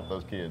 so to help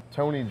those kids.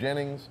 Tony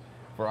Jennings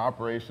for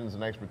operations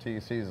and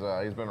expertise. He's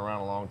been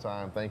around a long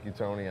time. Thank you,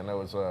 Tony. I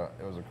know it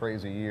was a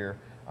crazy year.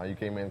 You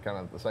came in kind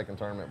of the second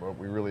tournament, but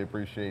we really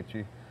appreciate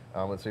you.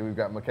 Let's see, we've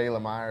got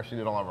Michaela Meyer. She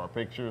did all of our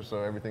pictures,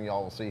 so everything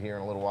y'all will see here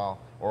in a little while,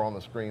 or on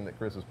the screen that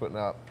Chris is putting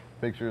up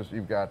pictures.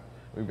 We've got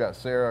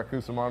Sarah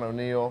Kusaman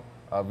O'Neill,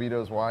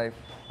 Vito's wife.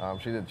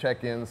 She did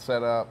check-ins,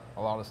 set up,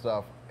 a lot of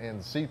stuff.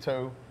 And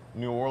Cito,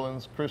 New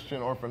Orleans,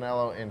 Christian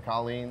Orfanello, and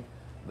Colleen,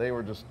 they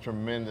were just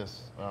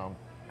tremendous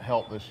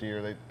help this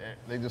year.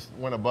 They just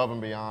went above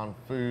and beyond,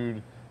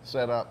 food,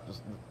 set up,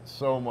 just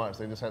so much.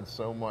 They just had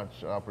so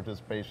much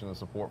participation and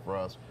support for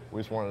us.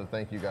 We just wanted to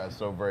thank you guys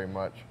so very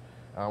much.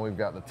 We've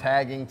got the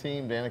tagging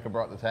team. Danica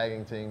brought the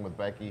tagging team with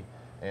Becky.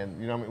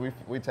 And you know, I mean,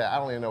 I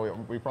don't even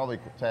know, we probably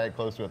tagged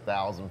close to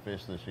 1,000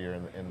 fish this year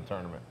in the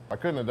tournament. I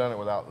couldn't have done it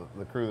without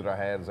the crew that I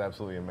had. It's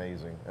absolutely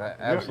amazing.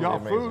 Absolutely y'all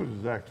amazing. food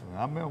is excellent.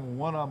 I remember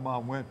one of them I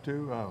went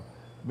to,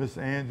 Miss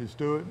Angie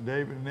Stewart and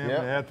David and them. Yep.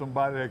 They had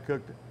somebody that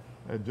cooked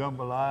at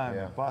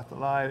jambalaya and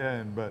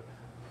pastelaya,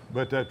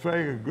 but that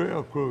Traeger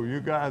grill crew,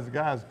 you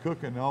guys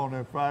cooking on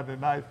their Friday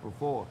nights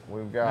before.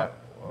 We've got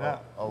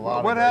a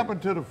lot. What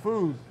happened to the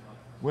food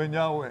when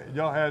y'all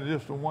had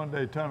just a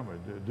one-day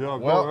tournament? Did y'all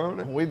go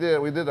early? We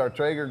did our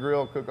Traeger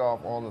grill cook-off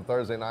on the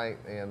Thursday night,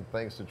 and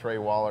thanks to Trey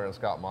Waller and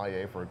Scott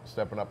Maillet for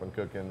stepping up and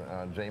cooking,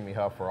 Jamie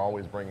Huff for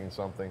always bringing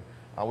something.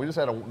 We just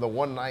had the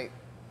one night.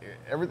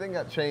 Everything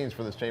got changed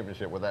for this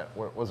championship with that,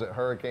 was it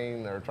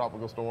hurricane or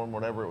tropical storm,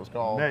 whatever it was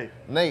called?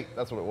 Nate,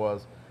 that's what it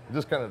was. It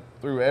just kind of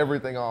threw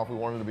everything off. We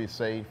wanted to be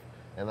safe,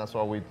 and that's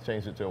why we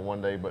changed it to a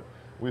one day. But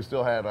we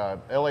still had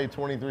LA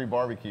 23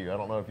 Barbecue. I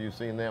don't know if you've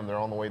seen them. They're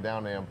on the way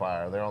down to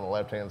Empire. They're on the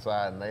left-hand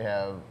side, and they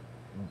have,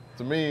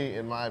 to me,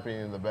 in my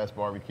opinion, the best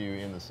barbecue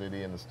in the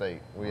city and the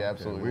state. We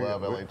absolutely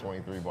love LA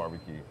 23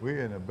 Barbecue.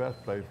 We're in the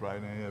best place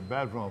right now in the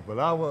bathroom, but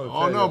I want to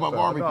Oh, no, about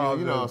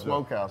barbecue, you know, a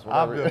smokehouse,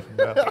 whatever.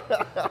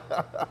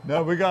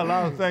 No, we got a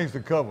lot of things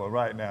to cover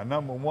right now.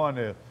 Number one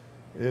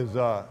is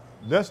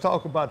let's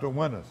talk about the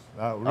winners.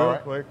 Real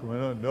quick, we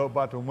don't know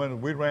about the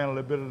winners. We ran a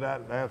little bit of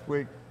that last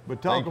week,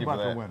 but talk about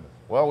the winners.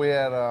 Well, we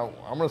had,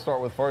 I'm going to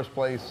start with first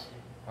place,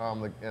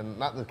 and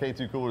not the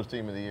K2 Coolers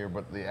Team of the Year,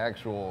 but the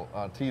actual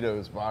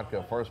Tito's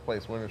Vodka first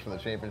place winners for the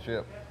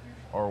championship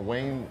are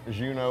Wayne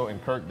Juneau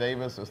and Kirk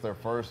Davis. It's their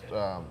first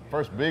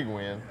big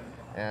win,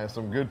 and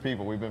some good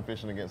people. We've been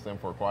fishing against them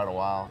for quite a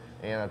while.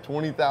 And a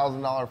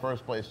 $20,000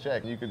 first place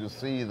check. You could just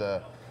see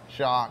the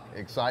shock,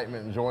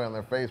 excitement, and joy on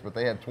their face, but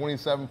they had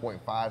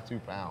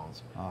 27.52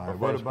 pounds for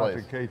what first about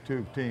place. the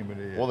K2 Team of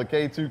the Year? Well, the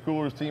K2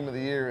 Coolers Team of the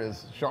Year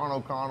is Sean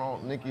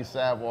O'Connell, Nikki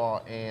Savoy,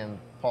 and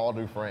Paul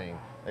Dufresne.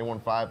 They won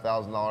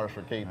 $5,000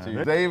 for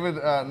K2. David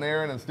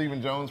Nairn and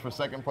Stephen Jones for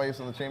second place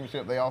in the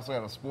championship. They also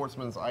had a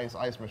Sportsman's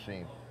ice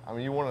machine. I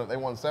mean, they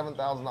won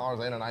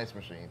 $7,000 and an ice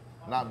machine.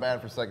 Not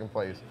bad for second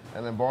place.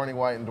 And then Barney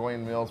White and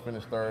Dwayne Mills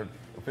finished third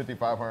for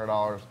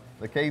 $5,500.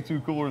 The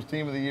K2 Coolers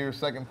Team of the Year,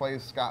 second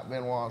place, Scott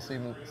Benoit,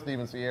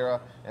 Steven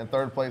Sierra, and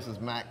third place is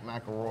Mac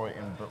McElroy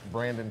and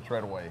Brandon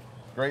Treadaway.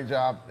 Great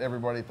job,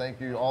 everybody. Thank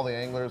you, all the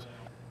anglers.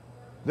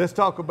 Let's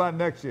talk about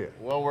next year.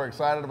 Well, we're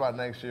excited about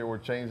next year. We're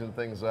changing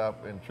things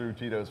up in true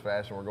Tito's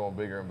fashion. We're going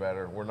bigger and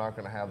better. We're not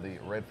going to have the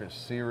Redfish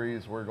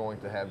series. We're going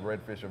to have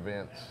Redfish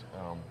events.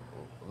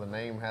 The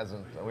name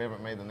we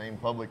haven't made the name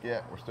public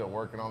yet. We're still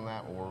working on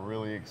that, but we're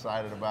really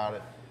excited about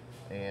it.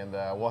 And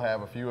we'll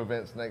have a few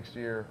events next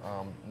year.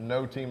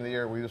 No Team of the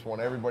Year. We just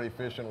want everybody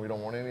fishing. We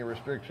don't want any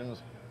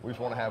restrictions. We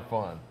just want to have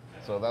fun.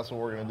 So that's what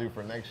we're going to do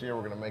for next year.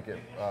 We're going to make it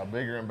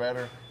bigger and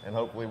better, and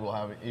hopefully we'll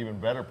have even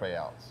better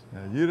payouts.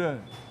 Now,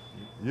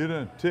 you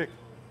done tick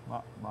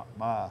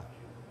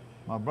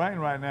my brain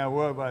right now.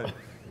 What about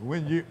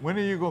when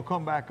are you going to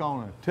come back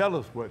on and tell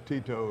us what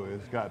Tito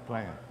has got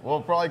planned?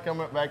 We'll probably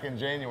come back in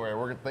January.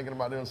 We're thinking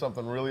about doing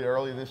something really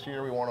early this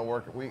year. We want to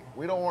work.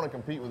 We don't want to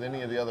compete with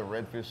any of the other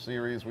Redfish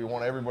series. We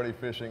want everybody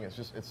fishing.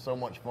 It's so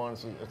much fun.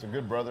 It's a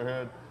good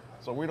brotherhood.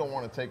 So we don't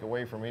want to take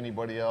away from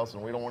anybody else,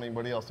 and we don't want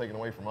anybody else taking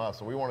away from us.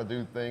 So we want to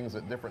do things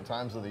at different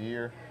times of the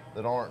year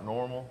that aren't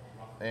normal,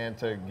 and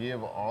to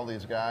give all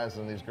these guys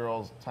and these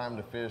girls time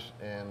to fish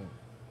in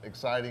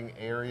exciting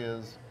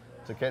areas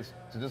to catch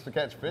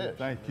fish.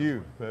 Thank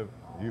you.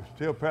 You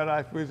still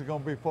Paradise Weeks are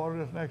going to be part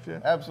of this next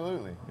year?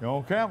 Absolutely. You're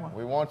on camera.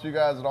 We want you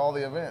guys at all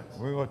the events.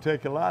 We're going to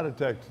take a lot of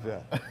Texas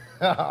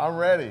out. I'm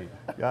ready.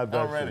 God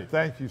bless I'm ready. you.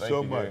 Thank you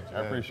so much.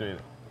 I appreciate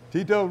it.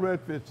 Tito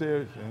Redfish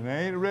Series, and there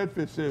ain't a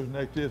Redfish Series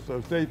next year,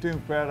 so stay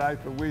tuned, Paradise,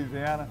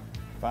 Louisiana,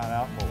 find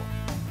out more.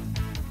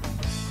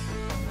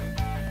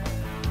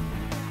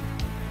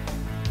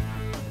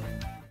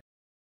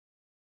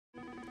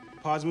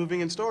 Pause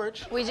moving and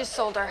storage. We just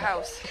sold our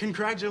house.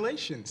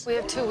 Congratulations. We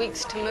have 2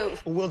 weeks to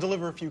move. We'll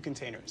deliver a few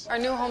containers. Our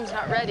new home's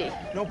not ready.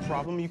 No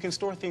problem. You can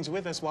store things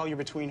with us while you're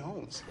between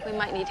homes. We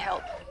might need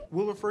help.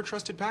 We'll refer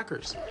trusted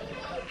packers.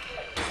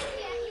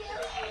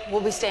 We'll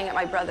be staying at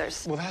my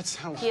brother's. Well, that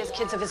sounds... He has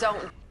kids of his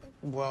own.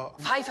 Well...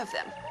 5 of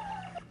them.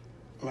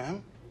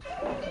 Ma'am?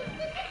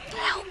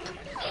 Help.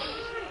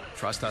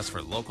 Trust us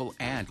for local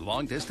and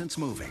long-distance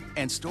moving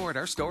and store at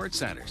our storage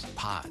centers.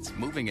 Pods,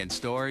 moving and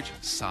storage,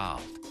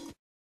 solved.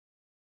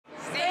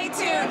 Stay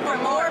tuned for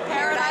more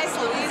Paradise,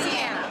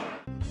 Louisiana.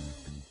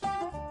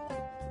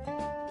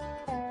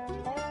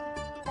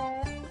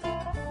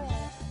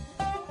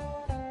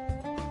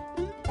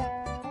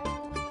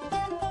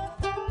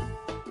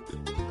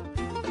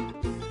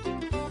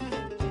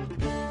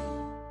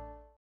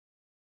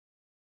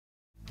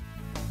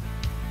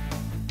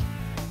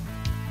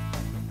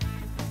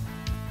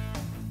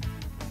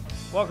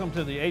 Welcome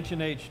to the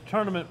H&H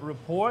Tournament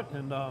Report,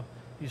 and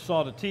you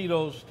saw the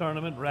Tito's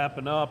tournament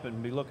wrapping up,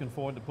 and be looking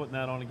forward to putting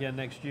that on again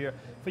next year.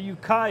 For you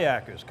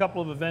kayakers, a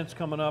couple of events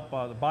coming up.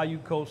 The Bayou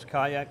Coast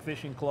Kayak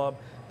Fishing Club,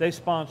 they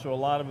sponsor a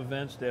lot of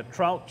events. Their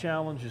Trout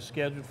Challenge is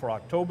scheduled for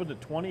October the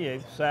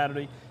 28th,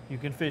 Saturday. You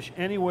can fish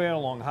anywhere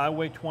along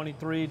Highway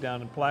 23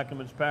 down in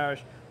Plaquemines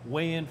Parish.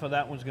 Weigh-in for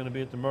that one's going to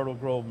be at the Myrtle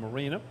Grove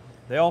Marina.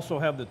 They also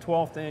have the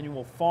 12th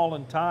annual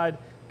Fallen Tide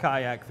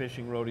Kayak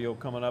Fishing Rodeo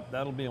coming up.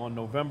 That'll be on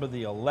November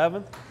the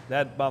 11th.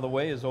 That, by the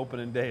way, is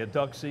opening day of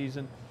duck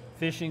season.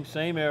 Fishing,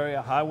 same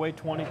area, Highway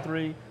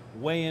 23.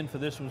 Weigh-in for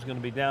this one's going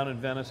to be down in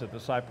Venice at the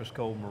Cypress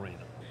Cove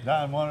Marina.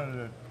 Don,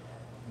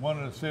 one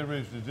of the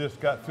series that just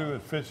got through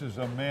is Fishes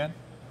of Men.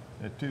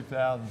 The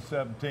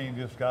 2017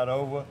 just got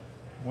over.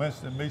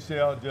 Winston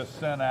Michel just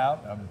sent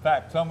out. In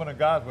fact, some of the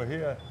guys were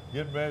here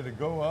getting ready to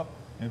go up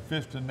and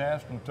fish the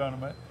national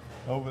tournament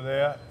over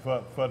there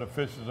for the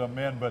Fishes of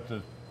Men. But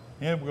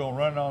we're going to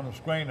run on the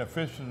screen the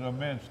Fishes of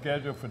Men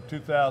schedule for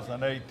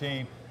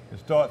 2018. It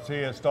starts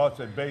here. It starts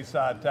at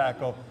Bayside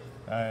Tackle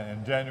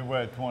in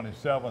January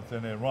 27th,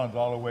 and it runs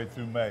all the way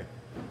through May.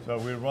 So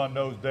we run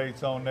those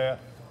dates on there.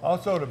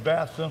 Also, the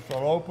Bass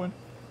Central Open.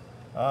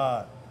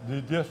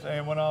 They just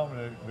went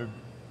on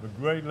the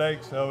Great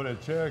Lakes over the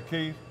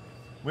Cherokees.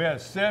 We had a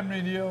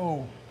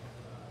 70-year-old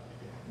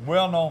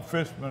well-known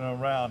fisherman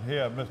around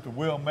here, Mr.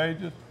 Will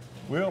Majors.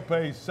 Will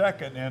placed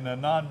second in the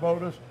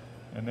non-boaters,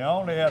 and they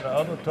only had the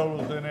other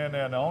totals in there.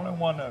 The only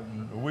one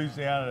in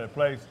Louisiana that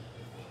placed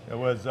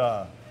was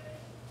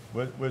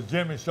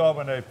Jimmy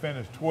Sharpen. They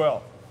finished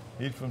 12th.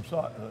 He's from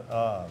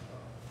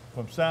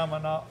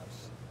Salmon.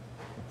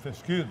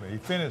 Excuse me. He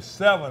finished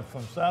 7th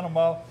from Santa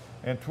Maria,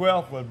 and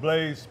 12th was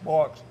Blaze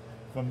Sparks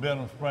from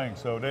Denham Springs.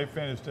 So they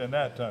finished in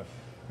that time.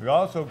 We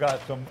also got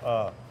some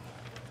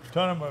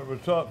tournament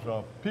results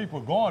of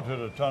people going to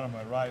the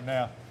tournament right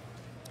now.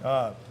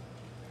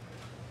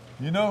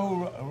 You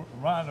know who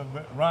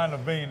Ryan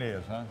Levine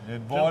is, huh?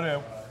 And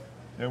boy,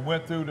 they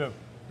went through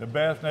the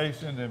Bass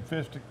Nation and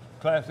fished the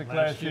Classic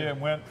last year and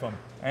went from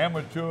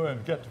amateur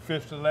and got to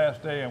fish the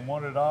last day and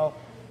won it all.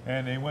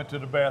 And he went to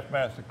the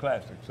Bassmaster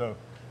Classic. So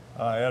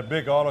I had a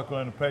big article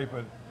in the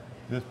paper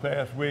this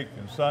past week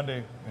and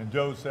Sunday, and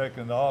Joe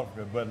seconded the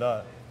article.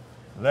 But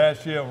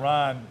last year,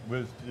 Ryan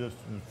was just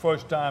the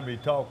first time he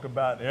talked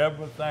about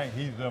everything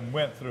he's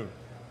went through.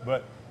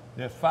 But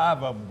there's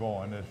 5 of them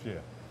going this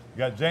year. You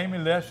got Jamie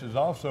Lesh is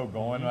also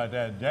going right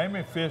there.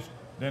 Jamie fished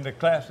in the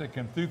Classic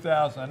in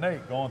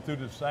 2008, going through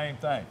the same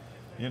thing,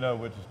 you know,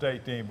 with the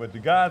state team. But the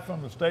guys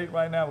from the state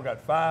right now, we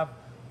got 5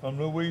 from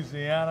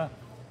Louisiana.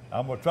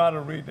 I'm gonna try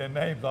to read their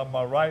names on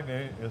my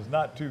writing. It's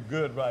not too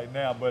good right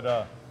now,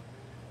 but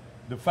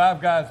the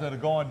 5 guys that are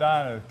going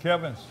down are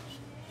Kevin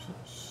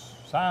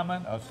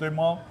Simon,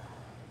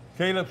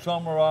 Caleb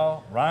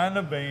Summerall, Ryan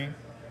Levine,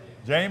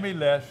 Jamie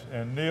Lesh,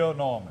 and Neil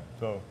Norman.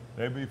 So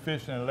they'll be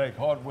fishing in Lake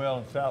Hartwell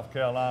in South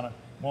Carolina.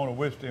 I want to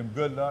wish them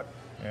good luck,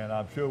 and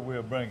I'm sure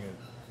we'll bring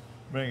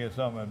it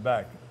something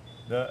back.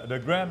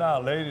 The Grand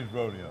Isle Ladies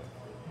Rodeo,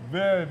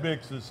 very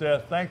big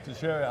success. Thanks to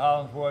Sherry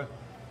Hollingsworth.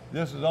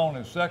 This is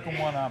only the second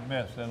one I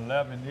missed in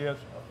 11 years.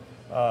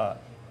 The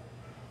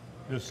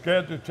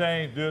schedule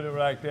changed due to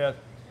like that.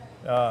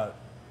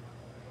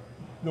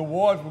 The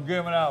awards were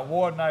given out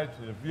award nights.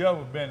 If you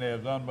ever been there,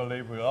 it's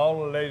unbelievable.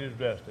 All the ladies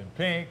dressed in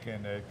pink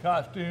and their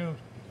costumes.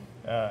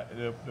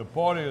 The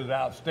party is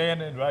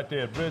outstanding right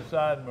there at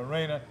Bridgeside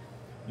Marina.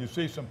 You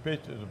see some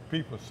pictures of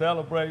people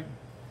celebrating.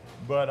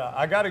 But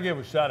I got to give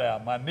a shout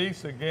out. My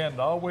niece, again,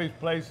 always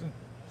placing.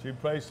 She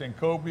placed in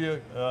Cobia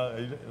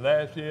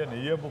last year and the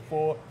year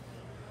before.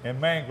 And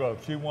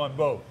Mangrove, she won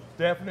both.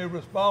 Stephanie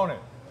Responen,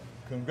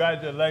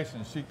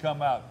 congratulations. She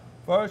come out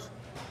first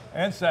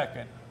and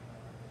second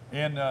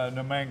in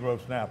the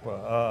Mangrove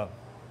Snapper.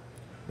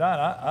 Don,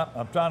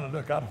 I'm trying to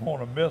look. I don't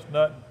want to miss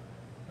nothing.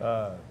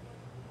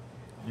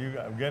 You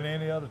got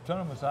any other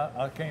tournaments?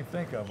 I can't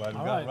think of. I've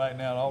got right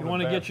now. You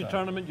want to get your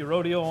tournament, your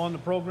rodeo on the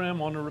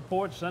program, on the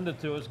report, send it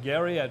to us,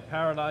 Gary at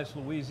Paradise,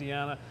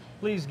 Louisiana.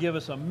 please give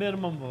us a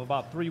minimum of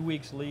about 3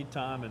 weeks lead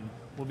time, and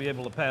we'll be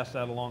able to pass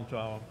that along to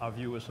our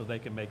viewers so they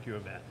can make your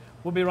event.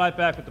 We'll be right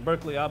back with the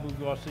Berkeley Abu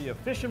Garcia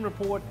Fishing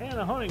Report and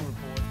a hunting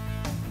report.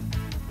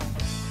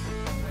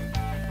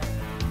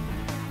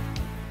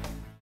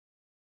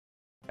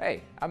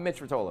 Hey, I'm Mitch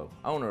Rotolo,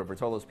 owner of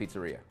Rotolo's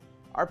Pizzeria.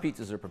 Our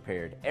pizzas are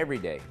prepared every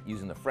day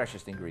using the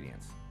freshest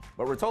ingredients.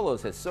 But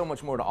Rotolo's has so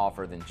much more to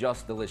offer than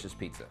just delicious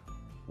pizza.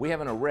 We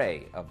have an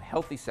array of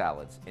healthy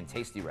salads and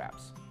tasty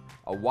wraps,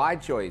 a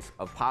wide choice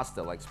of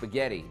pasta like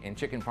spaghetti and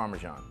chicken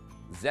parmesan,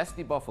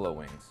 zesty buffalo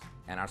wings,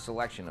 and our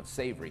selection of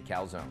savory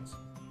calzones.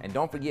 And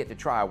don't forget to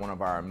try one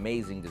of our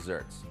amazing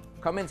desserts.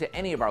 Come into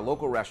any of our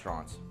local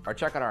restaurants or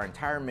check out our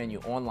entire menu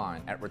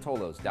online at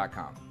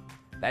rotolos.com.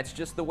 That's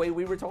just the way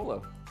we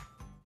Rotolo.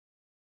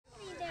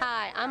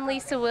 Hi, I'm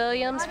Lisa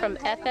Williams from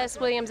FS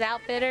Williams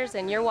Outfitters,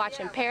 and you're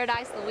watching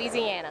Paradise,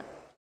 Louisiana.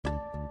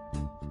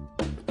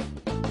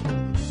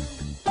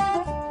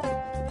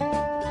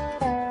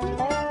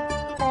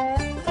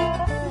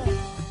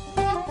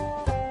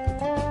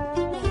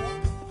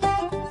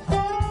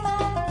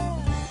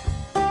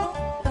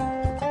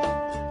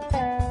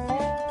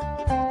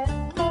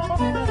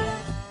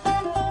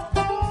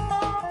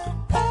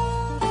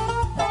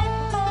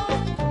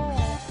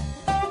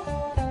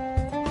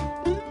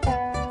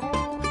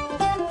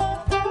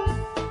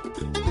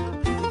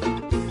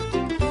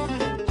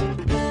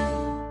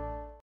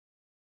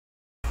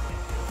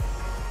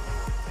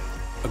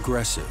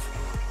 Aggressive,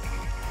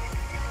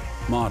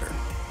 modern,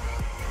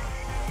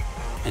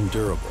 and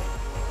durable.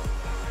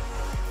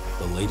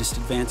 The latest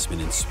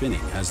advancement in spinning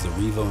has the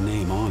Revo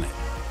name on it,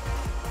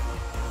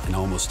 and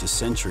almost a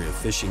century of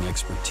fishing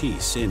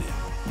expertise in it.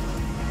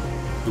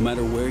 No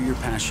matter where your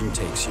passion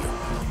takes you,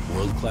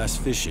 world-class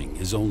fishing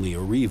is only a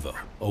Revo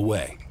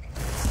away.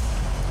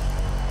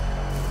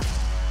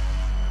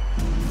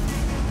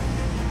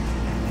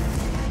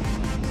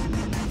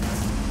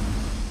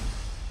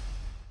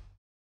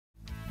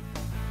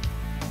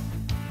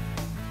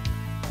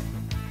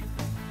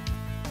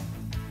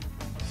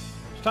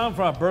 It's time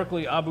for our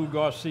Berkeley Abu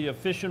Garcia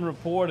Fishing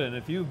Report, and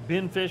if you've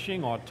been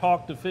fishing or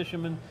talked to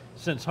fishermen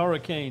since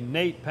Hurricane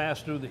Nate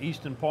passed through the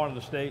eastern part of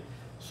the state,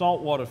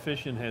 saltwater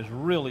fishing has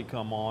really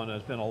come on.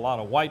 There's been a lot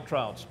of white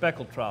trout,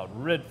 speckled trout,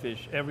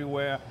 redfish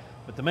everywhere,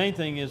 but the main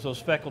thing is those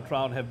speckled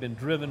trout have been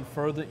driven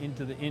further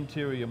into the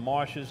interior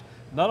marshes.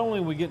 Not only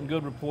are we getting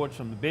good reports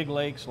from the big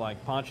lakes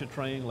like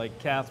Pontchartrain, Lake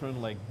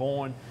Catherine, Lake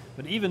Bourne,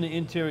 but even the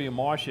interior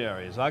marsh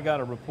areas. I got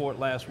a report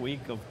last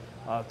week of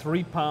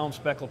 3-pound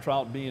speckled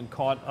trout being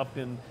caught up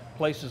in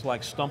places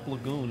like Stump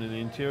Lagoon in the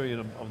interior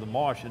of the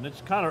marsh. And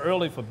it's kind of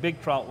early for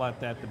big trout like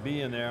that to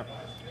be in there.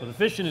 But the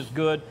fishing is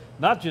good,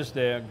 not just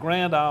there.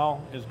 Grand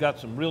Isle has got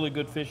some really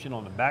good fishing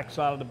on the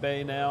backside of the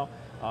bay now.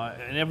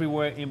 And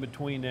everywhere in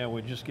between there,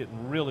 we're just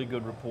getting really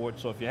good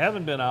reports. So if you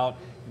haven't been out,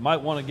 you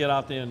might want to get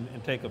out there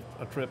and take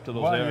a trip to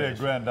those areas.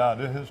 Yeah, Grand Isle.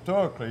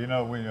 Historically, you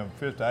know, when you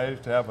fished, I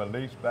used to have a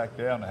lease back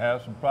there and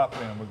have some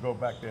property, and we'd go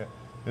back there.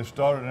 It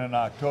started in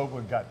October,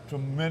 got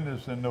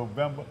tremendous in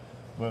November,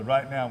 but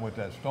right now with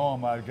that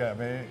storm I got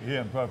here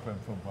in Pelican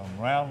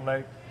from Round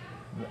Lake,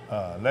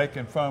 Lake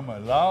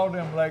Infirmary, all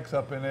them lakes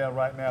up in there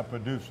right now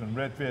producing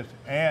redfish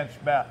and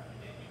spat,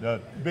 the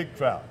big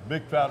trout.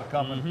 Big trout are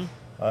coming.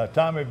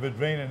 Tommy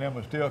Bedreen and them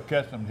are still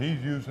catching them.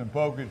 He's using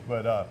pokies,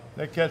 but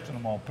they're catching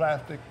them on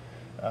plastic.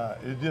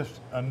 It's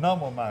just a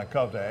number of mine,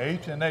 because the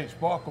H&H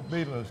sparkle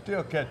beetle is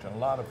still catching a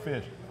lot of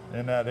fish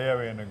in that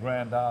area in the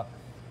Grand Isle.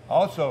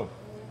 Also,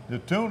 the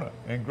tuna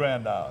in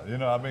Grand Isle. You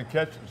know, I've been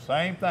catching the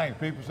same thing.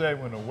 People say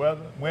when the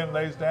wind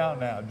lays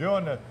down now.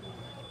 During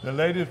the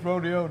latest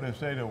rodeo, they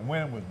say the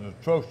wind was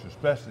atrocious,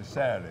 especially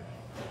Saturday.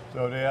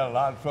 So they had a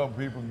lot of trouble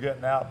people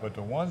getting out, but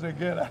the ones that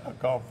get out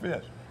caught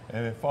fish,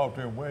 and they fought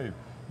them waves.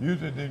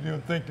 Usually they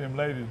didn't think them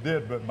ladies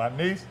did, but my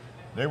niece,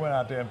 they went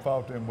out there and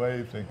fought them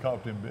waves and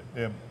caught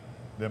them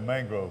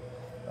mangrove.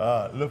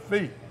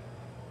 Lafitte,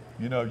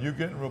 you know, you're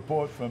getting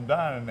reports from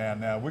down there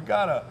now. We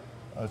got a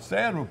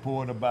sad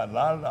report about a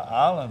lot of the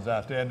islands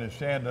out there in the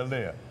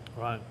Chandelier.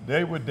 Right.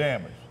 They were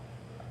damaged.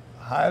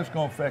 How it's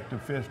going to affect the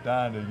fish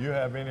down there? You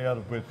have any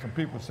other, but some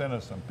people sent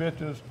us some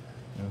pictures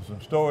and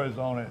some stories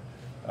on it.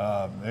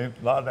 A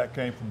lot of that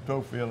came from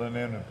Towfield and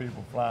then the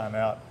people flying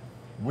out.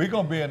 We're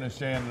going to be in the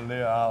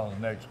Chandelier Islands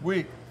next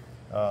week.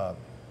 The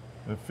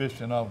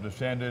fishing off the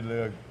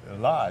Chandelier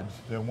Lodge,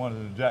 they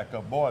wanted to jack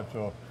up board,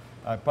 so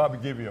I'd probably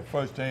give you a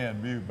first-hand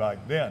view back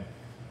then.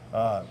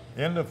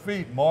 In the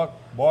feet, Mark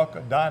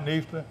Barker, Don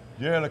Easter,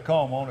 Jerry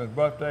Lacombe on his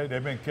birthday,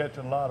 they've been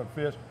catching a lot of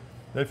fish.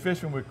 They're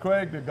fishing with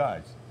Craig the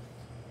Geist.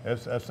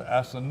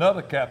 That's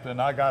another captain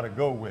I got to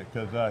go with,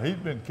 because he's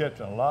been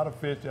catching a lot of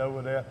fish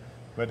over there,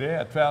 but they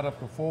had trout up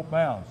to 4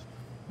 pounds.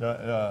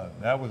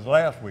 That was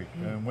last week,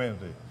 on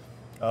Wednesday.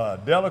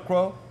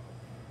 Delacroix,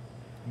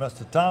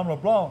 Mr. Tom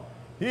LeBlanc,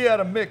 he had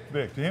a mixed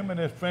fix. Him and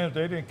his friends,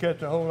 they didn't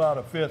catch a whole lot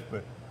of fish,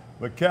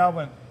 but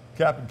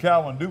Captain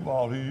Calvin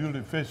Duval, who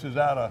usually fishes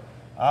out of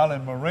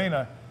Island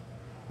Marina,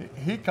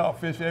 he caught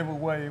fish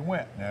everywhere he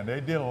went. Now, they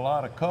did a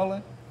lot of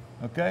culling,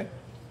 okay?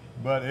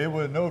 But it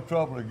was no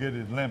trouble to get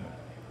his limit.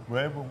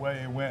 wherever way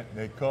he went,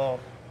 they caught,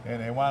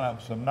 and they wound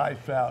up some nice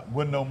trout,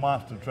 wasn't no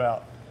monster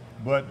trout.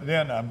 But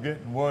then I'm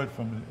getting word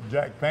from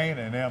Jack Payne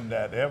and them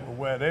that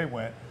everywhere they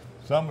went,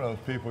 some of those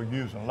people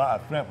using a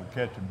lot of shrimp were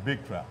catching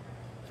big trout.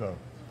 So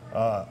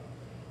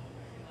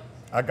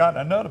I got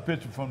another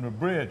picture from the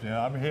bridge, and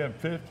I'm hearing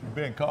fish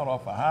being caught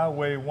off of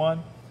Highway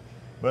 1,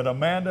 but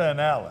Amanda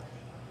and Alan,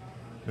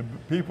 the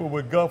people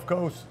with Gulf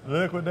Coast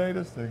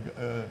liquidators,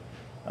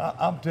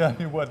 I'm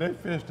telling you what, they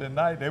fished at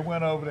night. They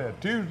went over there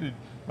Tuesday,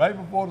 right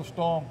before the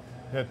storm.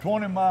 They had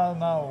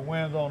 20-mile-an-hour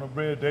winds on the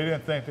bridge. They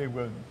didn't think they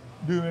would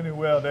do any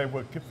well. They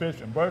were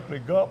fishing Berkeley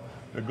Gulf,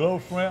 the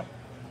glow shrimp.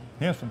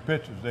 Here's some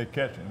pictures they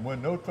catching.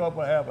 Wasn't no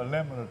trouble to have a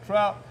limit of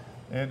trout.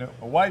 And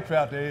the white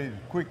trout, they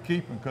quick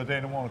keeping because they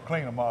didn't want to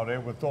clean them out. They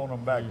were throwing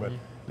them back, but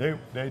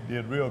they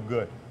did real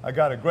good. I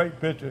got a great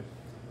picture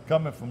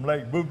coming from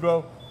Lake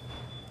Boudreaux.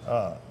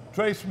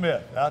 Trey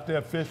Smith out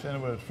there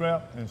fishing with a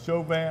shrimp in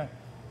Chauvin,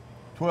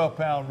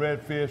 12-pound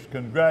redfish.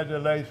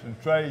 Congratulations,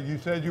 Trey. You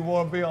said you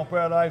want to be on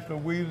Paradise,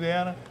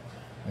 Louisiana,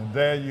 and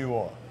there you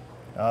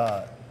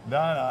are.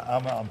 Don,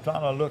 I'm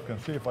trying to look and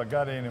see if I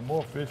got any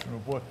more fishing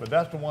reports, but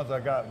that's the ones I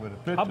got with the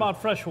pictures. How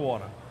about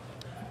freshwater?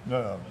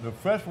 The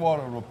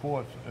freshwater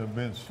reports have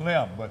been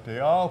slim, but they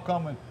all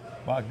coming.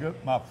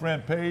 My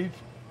friend Paige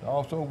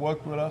also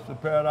worked with us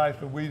at Paradise,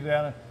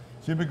 Louisiana.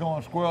 She been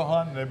going squirrel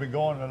hunting. They've been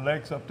going to the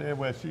lakes up there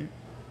where she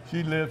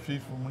lives.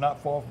 She's from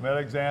not far from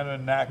Alexander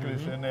and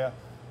Natchitoches in there.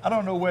 I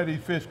don't know where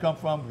these fish come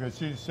from because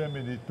she sent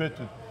me these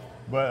pictures,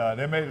 but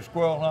they made a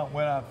squirrel hunt,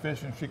 went out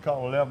fishing. She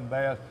caught 11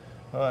 bass.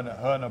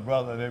 Her and her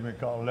brother, they've been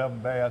caught 11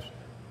 bass,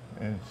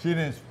 and she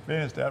didn't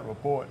finish that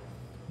report,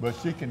 but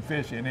she can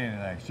fish in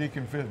anything. She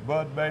can fish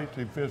bud bait,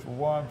 she can fish with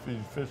worms, she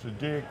can fish a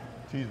jig.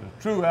 She's a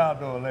true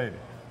outdoor lady.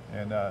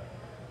 And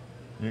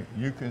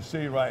you can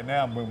see right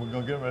now when we're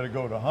gonna get ready to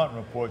go to hunting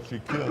report, she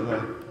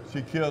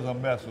kills a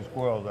mess of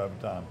squirrels every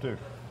time too.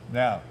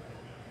 Now,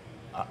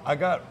 I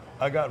got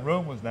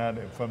rumors now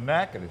that from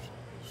Natchitoches,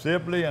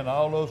 Sibley and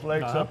all those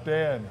lakes up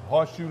there, and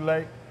Horseshoe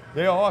Lake,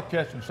 they are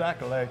catching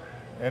sac-a-lait,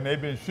 and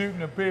they've been shooting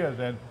the piers.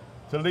 And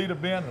Toledo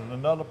Bend is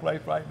another place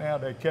right now.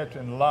 They're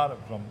catching a lot of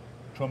some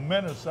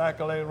tremendous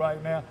sac-a-lait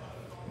right now,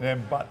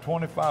 and about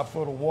 25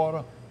 foot of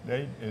water.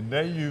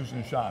 They're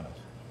using shiners.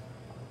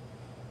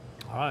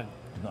 All right.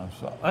 No,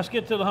 so. Let's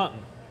get to the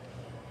hunting.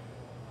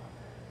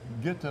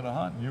 Get to the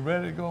hunting. You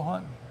ready to go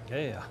hunting?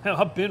 Yeah,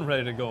 I've been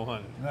ready to go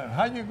hunting. Now,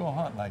 how you gonna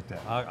hunt like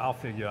that? I'll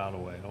figure out a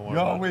way. Don't worry You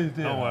about always it.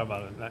 did. Don't worry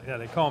about it. Yeah,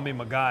 they call me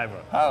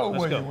MacGyver. How old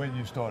were you when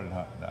you started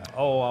hunting now?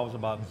 Oh, I was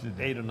about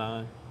 8 or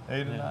 9.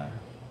 8 or 9?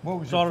 What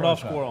was Started your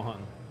off first squirrel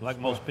hunting, like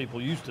most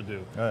people used to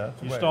do. Yeah,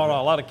 you start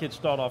off, a lot of kids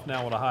start off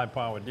now with a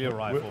high-powered deer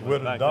rifle.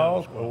 With a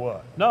dog or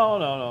what?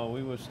 No,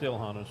 we were still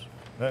hunters.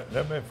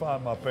 Let me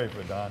find my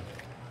paper, Don.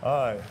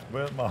 All right,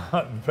 where's my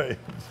hunting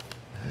papers?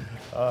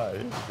 All right,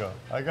 here we go.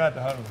 I got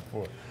the hunting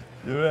report.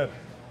 You ready?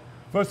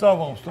 First off, I'm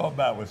gonna start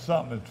back with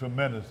something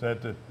tremendous.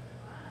 At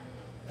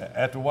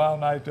the Wild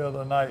Night the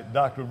other night,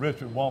 Dr.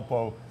 Richard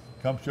Wampo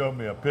come show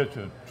me a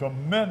picture.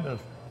 Tremendous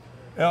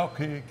elk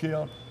he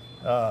killed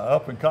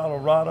up in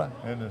Colorado,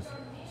 in the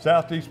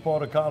southeast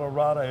part of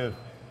Colorado. It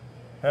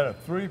had a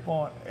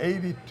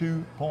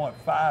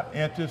 3.82.5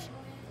 inches.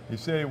 He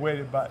said he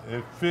weighed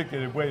it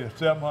figured it weighed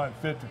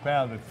 750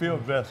 pounds. The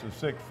field dress is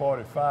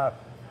 645.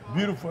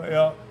 Beautiful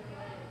elk.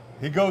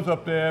 He goes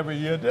up there every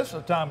year. This is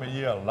the time of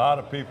year a lot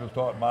of people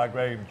start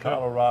migrating to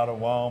Colorado,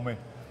 Wyoming.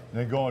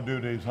 They go and do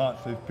these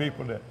hunts. These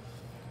people that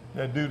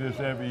do this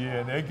every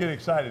year, and they get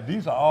excited.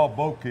 These are all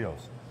bow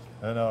kills.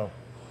 And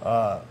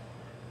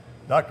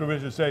Dr.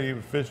 Richard said he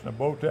was fishing a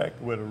Bowtech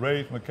with a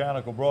raised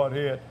mechanical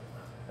broadhead.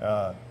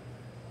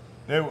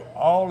 They were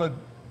all the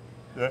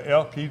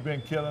elk he's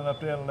been killing up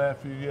there in the last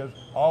few years,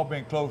 all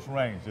been close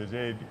range.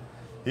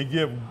 He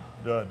give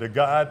the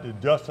guide,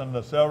 Justin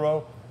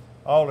Lucero,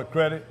 all the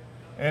credit.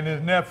 And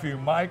his nephew,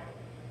 Mike,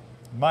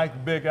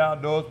 big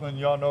outdoorsman.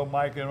 Y'all know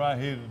Mike around.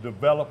 He's a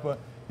developer.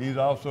 He's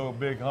also a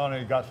big hunter.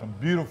 He got some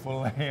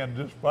beautiful land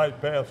just right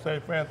past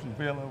St.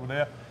 Francisville over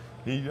there.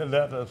 He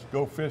let us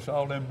go fish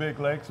all them big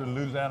lakes with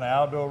Louisiana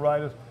outdoor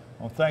riders.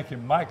 I'm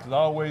thanking Mike is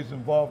always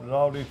involved in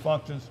all these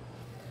functions.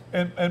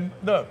 And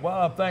look,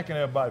 while I'm thanking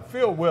everybody,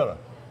 Phil Willer.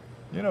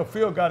 You know,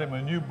 Phil got him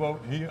a new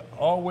boat. He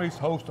always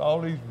hosts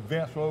all these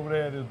events over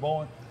there at his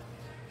Boeing.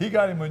 He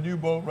got him a new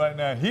boat right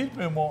now. He's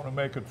been wanting to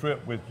make a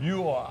trip with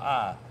you or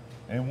I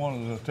and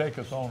wanted to take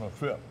us on a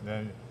trip.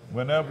 And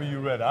whenever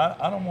you're ready.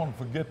 I don't want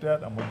to forget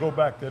that. I'm going to go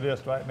back to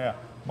this right now.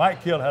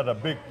 Mike Hill had a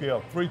big kill,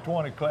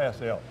 320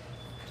 class elk.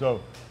 So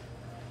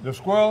the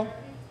squirrel,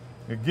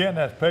 again,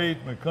 that's Paige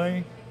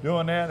McLean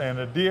doing that. And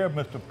the deer,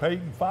 Mr.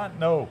 Peyton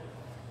Fontenot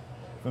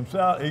from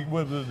South, he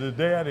was the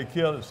dad he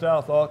killed at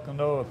South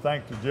Arkansas.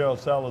 Thanks to Gerald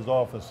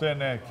Salazar for sitting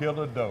there and killed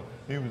a doe.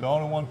 He was the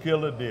only one who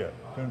killed a deer.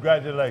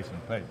 Congratulations,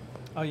 Peyton.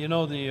 You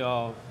know,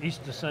 the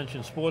East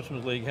Ascension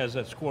Sportsman's League has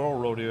that squirrel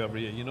rodeo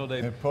every year. You know,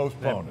 they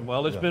postponed it.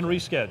 Well, it's been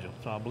rescheduled,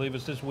 so I believe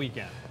it's this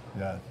weekend.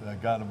 Yeah, I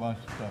got a bunch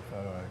of stuff.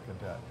 Look at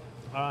that.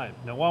 All right,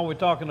 now while we're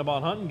talking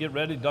about hunting, get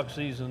ready. Duck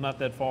season is not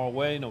that far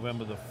away,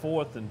 November the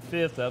 4th and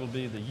 5th. That'll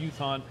be the youth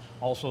hunt,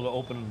 also the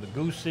opening of the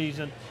goose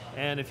season.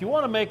 And if you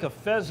want to make a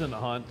pheasant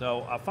hunt,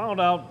 I found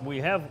out we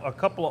have a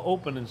couple of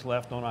openings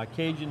left on our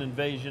Cajun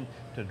Invasion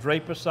to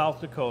Draper, South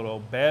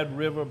Dakota, Bad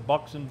River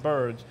Bucks and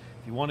Birds.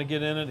 If you want to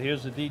get in it,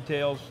 here's the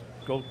details.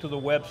 Go to the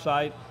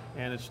website.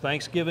 And it's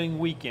Thanksgiving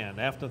weekend.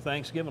 After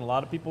Thanksgiving, a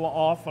lot of people are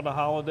off for the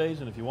holidays,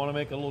 and if you want to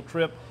make a little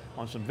trip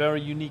on some very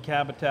unique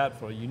habitat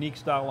for a unique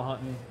style of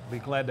hunting, we'd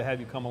be glad to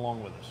have you come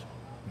along with us.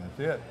 That's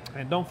it.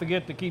 And don't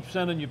forget to keep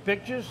sending your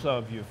pictures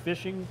of your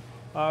fishing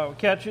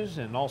catches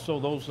and also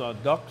those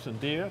ducks and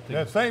deer.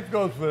 That same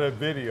goes for that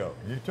video.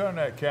 You turn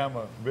that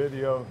camera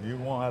video, you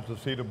won't have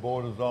to see the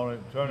borders on it.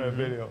 Turn that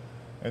video,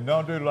 and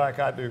don't do like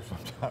I do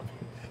sometimes.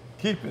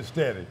 Keep it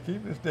steady.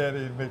 Keep it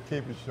steady and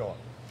keep it short.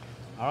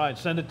 All right,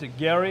 send it to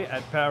Gary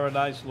at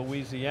Paradise,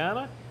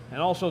 Louisiana, and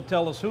also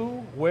tell us who,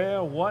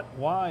 where, what,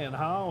 why, and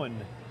how, and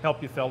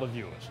help your fellow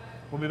viewers.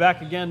 We'll be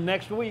back again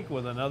next week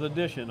with another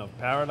edition of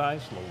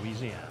Paradise,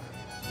 Louisiana.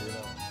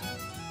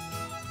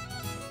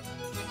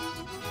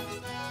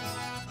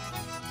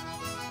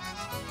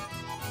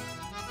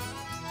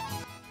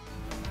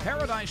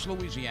 Paradise,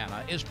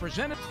 Louisiana is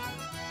presented.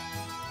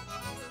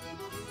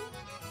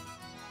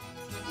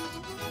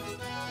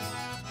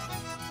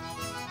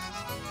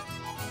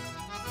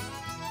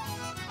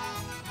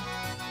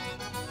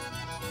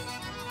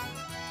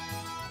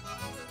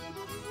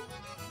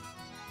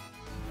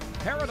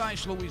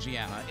 Paradise,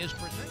 Louisiana is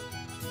presented.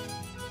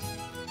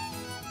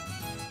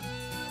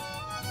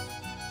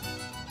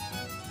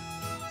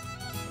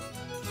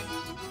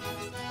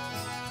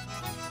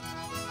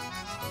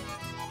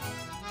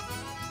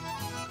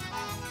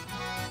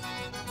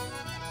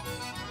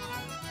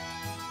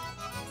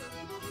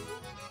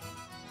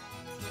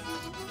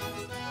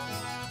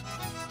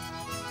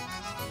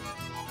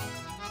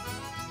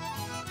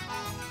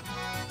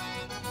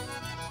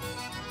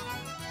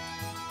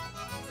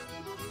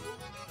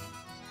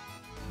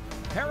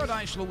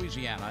 Paradise,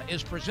 Louisiana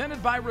is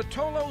presented by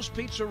Rotolo's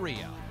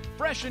Pizzeria.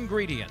 Fresh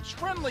ingredients,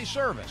 friendly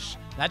service.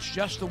 That's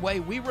just the way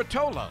we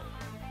Rotolo.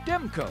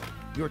 Demco,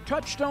 your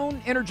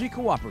Touchstone Energy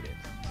Cooperative.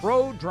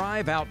 Pro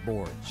Drive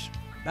Outboards.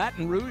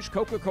 Baton Rouge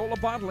Coca-Cola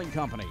Bottling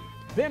Company.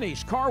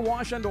 Benny's Car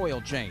Wash and Oil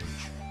Change.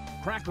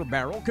 Cracker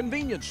Barrel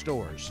Convenience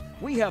Stores.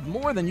 We have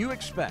more than you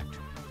expect.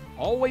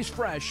 Always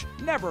fresh,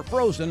 never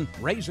frozen,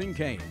 Raising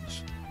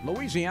Cane's.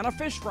 Louisiana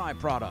Fish Fry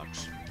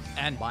Products.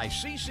 And by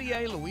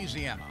CCA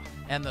Louisiana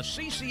and the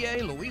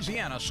CCA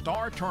Louisiana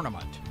Star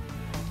Tournament.